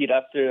little repeat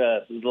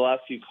after the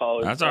last few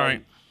callers. That's all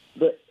right.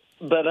 But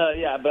I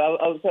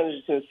was kind of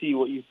just going to see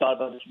what you thought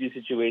about the QB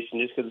situation,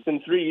 just because it's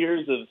been 3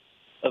 years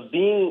of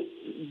being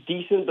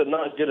decent but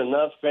not good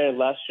enough. Granted,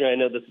 last year I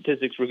know the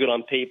statistics were good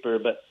on paper,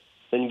 but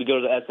then you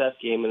go to the SF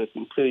game and it's a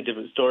completely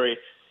different story.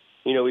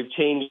 We've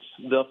changed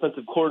the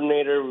offensive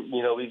coordinator.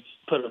 We've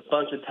put a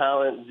bunch of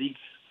talent.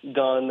 Zeke's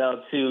gone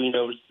now too.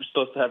 We're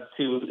supposed to have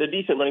a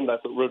decent running back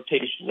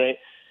rotation, right?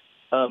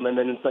 And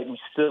then it's like we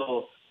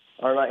still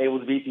are not able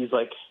to beat these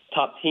like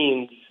top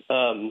teams,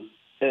 and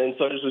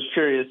so I just was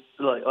curious,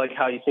 like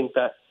how you think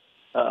that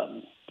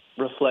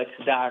reflects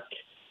Dak,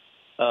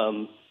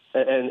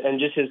 and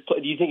just his.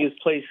 Do you think his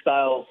play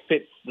style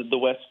fits the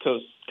West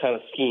Coast kind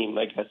of scheme?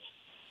 I guess.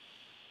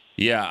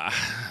 Yeah,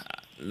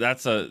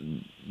 that's a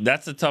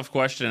tough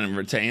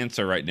question to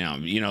answer right now.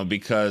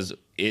 Because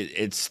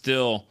it's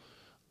still.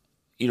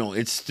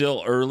 It's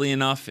still early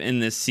enough in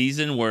this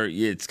season where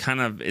it's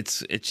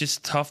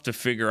just tough to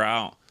figure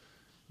out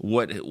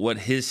what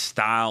his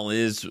style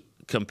is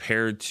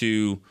compared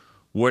to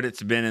what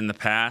it's been in the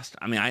past.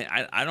 I mean,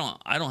 I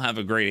don't have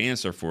a great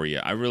answer for you.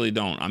 I really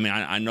don't. I mean,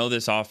 I know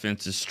this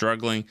offense is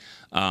struggling.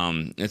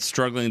 It's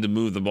struggling to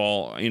move the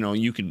ball.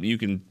 You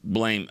can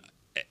blame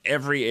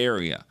every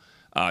area.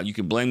 You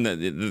can blame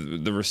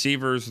the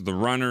receivers, the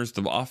runners,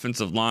 the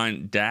offensive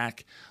line,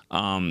 Dak,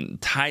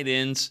 tight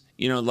ends.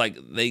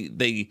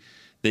 They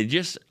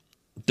just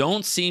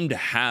don't seem to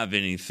have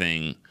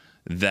anything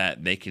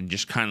that they can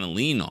just kind of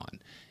lean on.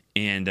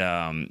 And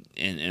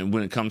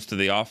when it comes to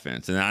the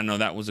offense, and I know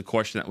that was a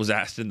question that was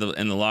asked in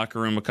the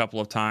locker room a couple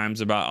of times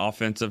about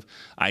offensive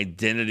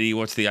identity,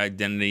 what's the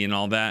identity and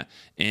all that.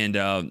 And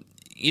they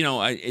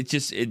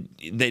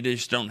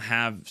just don't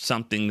have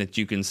something that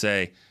you can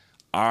say,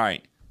 all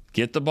right,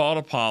 get the ball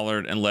to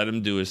Pollard and let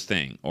him do his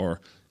thing, or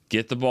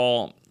get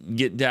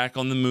Dak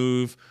on the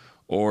move.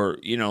 Or,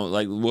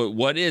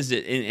 what is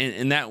it?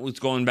 And that was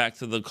going back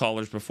to the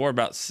callers before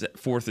about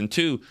 4th and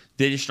 2.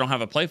 They just don't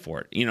have a play for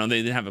it. They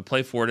didn't have a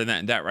play for it.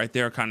 And that right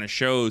there kind of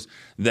shows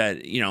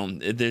that,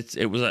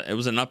 it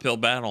was an uphill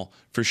battle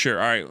for sure.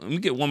 All right, let me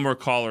get one more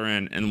caller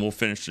in and we'll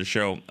finish the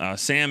show.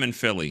 Sam in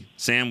Philly.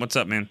 Sam, what's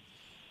up, man?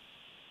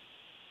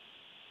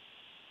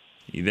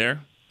 You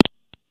there?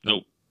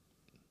 Nope.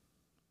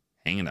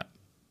 Hanging up.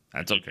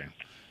 That's okay.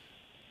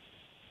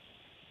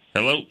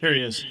 Hello? Here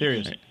he is.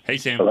 Hey,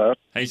 Sam. Hello?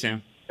 Hey,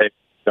 Sam. Hey,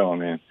 how you doing,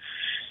 man?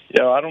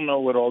 I don't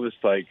know what all this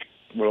talk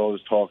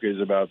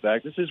is about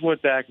Dak. This is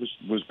what Dak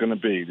was going to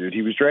be, dude.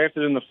 He was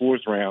drafted in the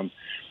 4th round.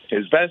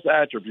 His best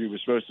attribute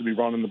was supposed to be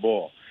running the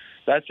ball.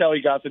 That's how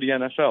he got to the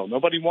NFL.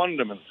 Nobody wanted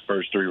him in the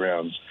first 3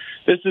 rounds.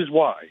 This is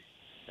why.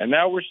 And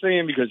now we're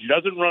seeing, because he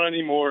doesn't run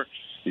anymore,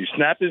 he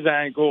snapped his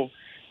ankle,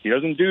 he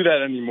doesn't do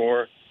that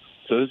anymore,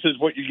 so this is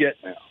what you get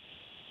now.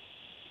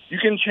 You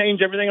can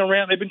change everything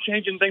around. They've been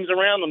changing things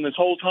around him this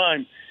whole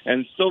time,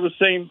 and it's still the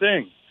same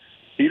thing.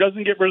 He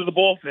doesn't get rid of the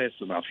ball fast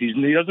enough. He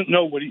doesn't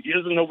know what he's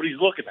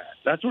looking at.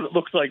 That's what it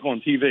looks like on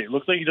TV. It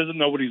looks like he doesn't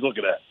know what he's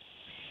looking at.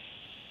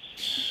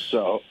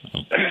 So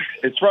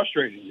it's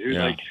frustrating, dude.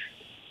 Yeah.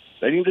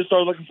 They need to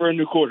start looking for a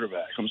new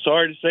quarterback. I'm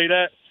sorry to say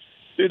that,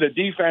 dude. The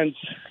defense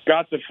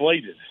got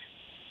deflated.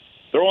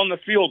 They're on the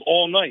field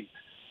all night.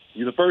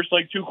 The first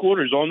 2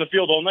 quarters on the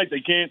field all night.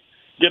 They can't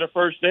get a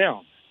first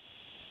down.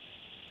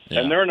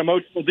 Yeah. And they're an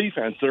emotional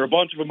defense. They're a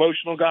bunch of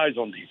emotional guys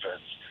on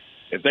defense.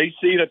 If they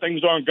see that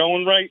things aren't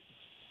going right,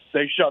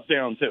 they shut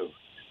down too.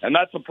 And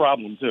that's a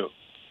problem too.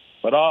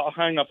 But I'll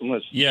hang up and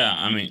listen.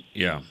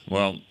 Yeah,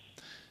 well,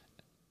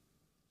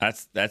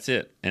 that's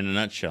it in a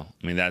nutshell.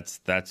 That's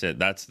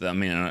it.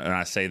 And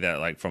I say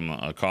that from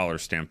a caller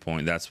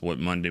standpoint, that's what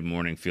Monday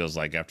morning feels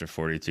like after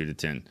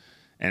 42-10.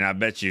 And I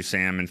bet you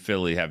Sam in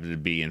Philly, having to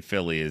be in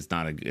Philly is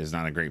not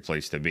a great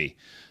place to be.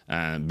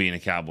 Being a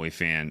Cowboy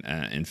fan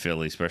in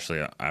Philly,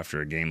 especially after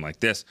a game like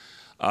this.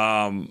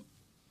 I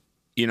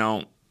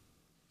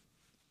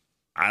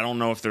don't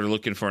know if they're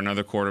looking for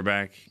another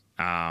quarterback.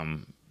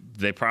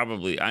 They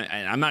probably.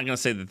 I'm not going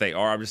to say that they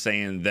are. I'm just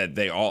saying that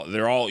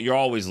you're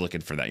always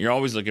looking for that. You're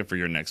always looking for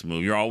your next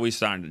move. You're always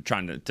trying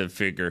to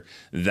figure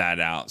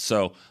that out.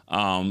 So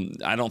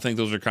I don't think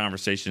those are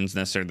conversations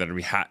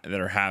necessarily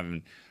that are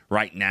having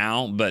right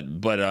now, but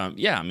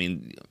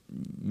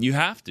you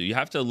have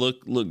to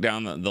look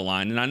down the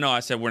line. And I know I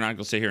said we're not going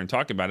to sit here and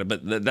talk about it,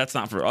 but that's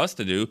not for us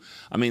to do.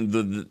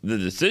 The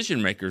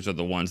decision makers are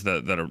the ones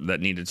that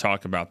need to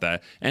talk about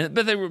that.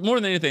 But they more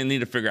than anything need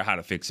to figure out how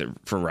to fix it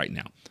for right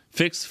now.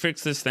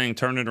 Fix this thing,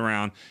 turn it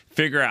around,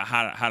 figure out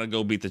how to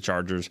go beat the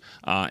Chargers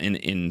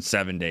in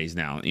 7 days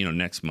now.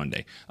 Next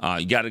Monday.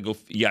 You got to go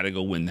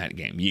win that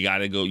game. You got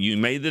to go. You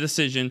made the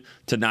decision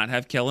to not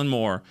have Kellen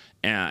Moore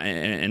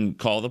and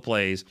call the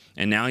plays,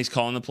 and now he's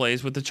calling the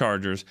plays with the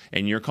Chargers,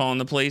 and you're calling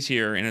the plays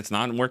here, and it's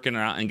not working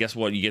out. And guess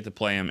what? You get to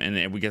play him,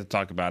 and we get to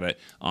talk about it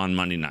on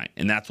Monday night,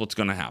 and that's what's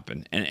going to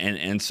happen.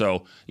 And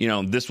so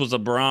this was a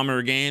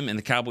barometer game, and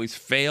the Cowboys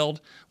failed.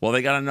 Well,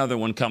 they got another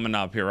one coming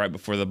up here right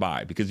before the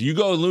bye, because you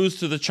go lose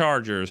to the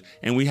Chargers,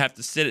 and we have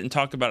to sit and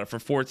talk about it for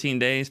 14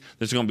 days.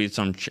 There's going to be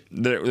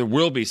there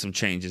will be some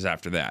changes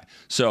after that.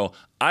 So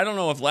I don't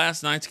know if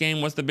last night's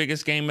game was the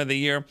biggest game of the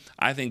year.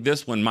 I think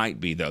this one might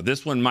be, though.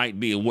 This one might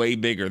be way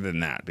bigger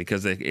than that,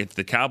 because if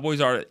the Cowboys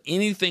are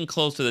anything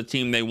close to the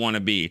team they want to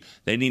be,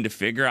 they need to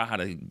figure out how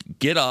to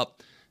get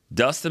up,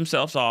 dust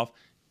themselves off,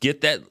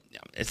 get that.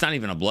 It's not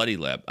even a bloody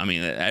lip.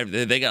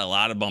 They got a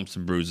lot of bumps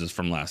and bruises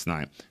from last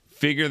night.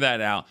 Figure that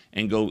out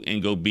and go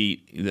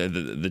beat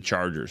the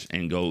Chargers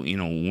and go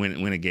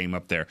win a game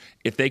up there.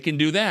 If they can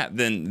do that,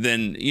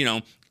 then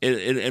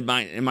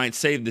it might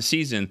save the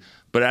season.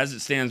 But as it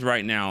stands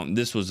right now,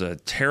 this was a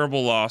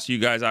terrible loss. You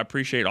guys, I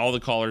appreciate all the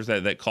callers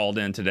that called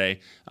in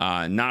today.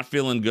 Not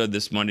feeling good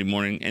this Monday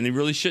morning, and they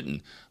really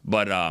shouldn't.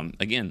 But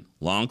again,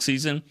 long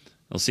season.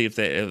 We'll see if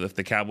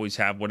the Cowboys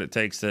have what it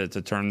takes to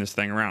turn this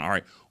thing around. All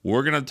right,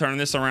 we're going to turn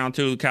this around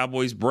too. The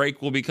Cowboys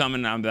break will be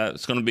coming.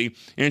 That's going to be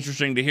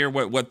interesting to hear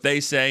what they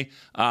say.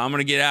 I'm going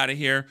to get out of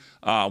here.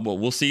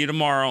 We'll see you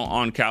tomorrow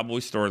on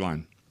Cowboys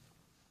Storyline.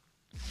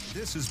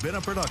 This has been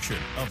a production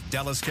of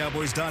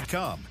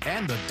DallasCowboys.com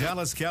and the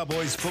Dallas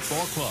Cowboys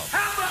Football Club.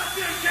 How about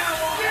this,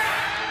 Cowboys?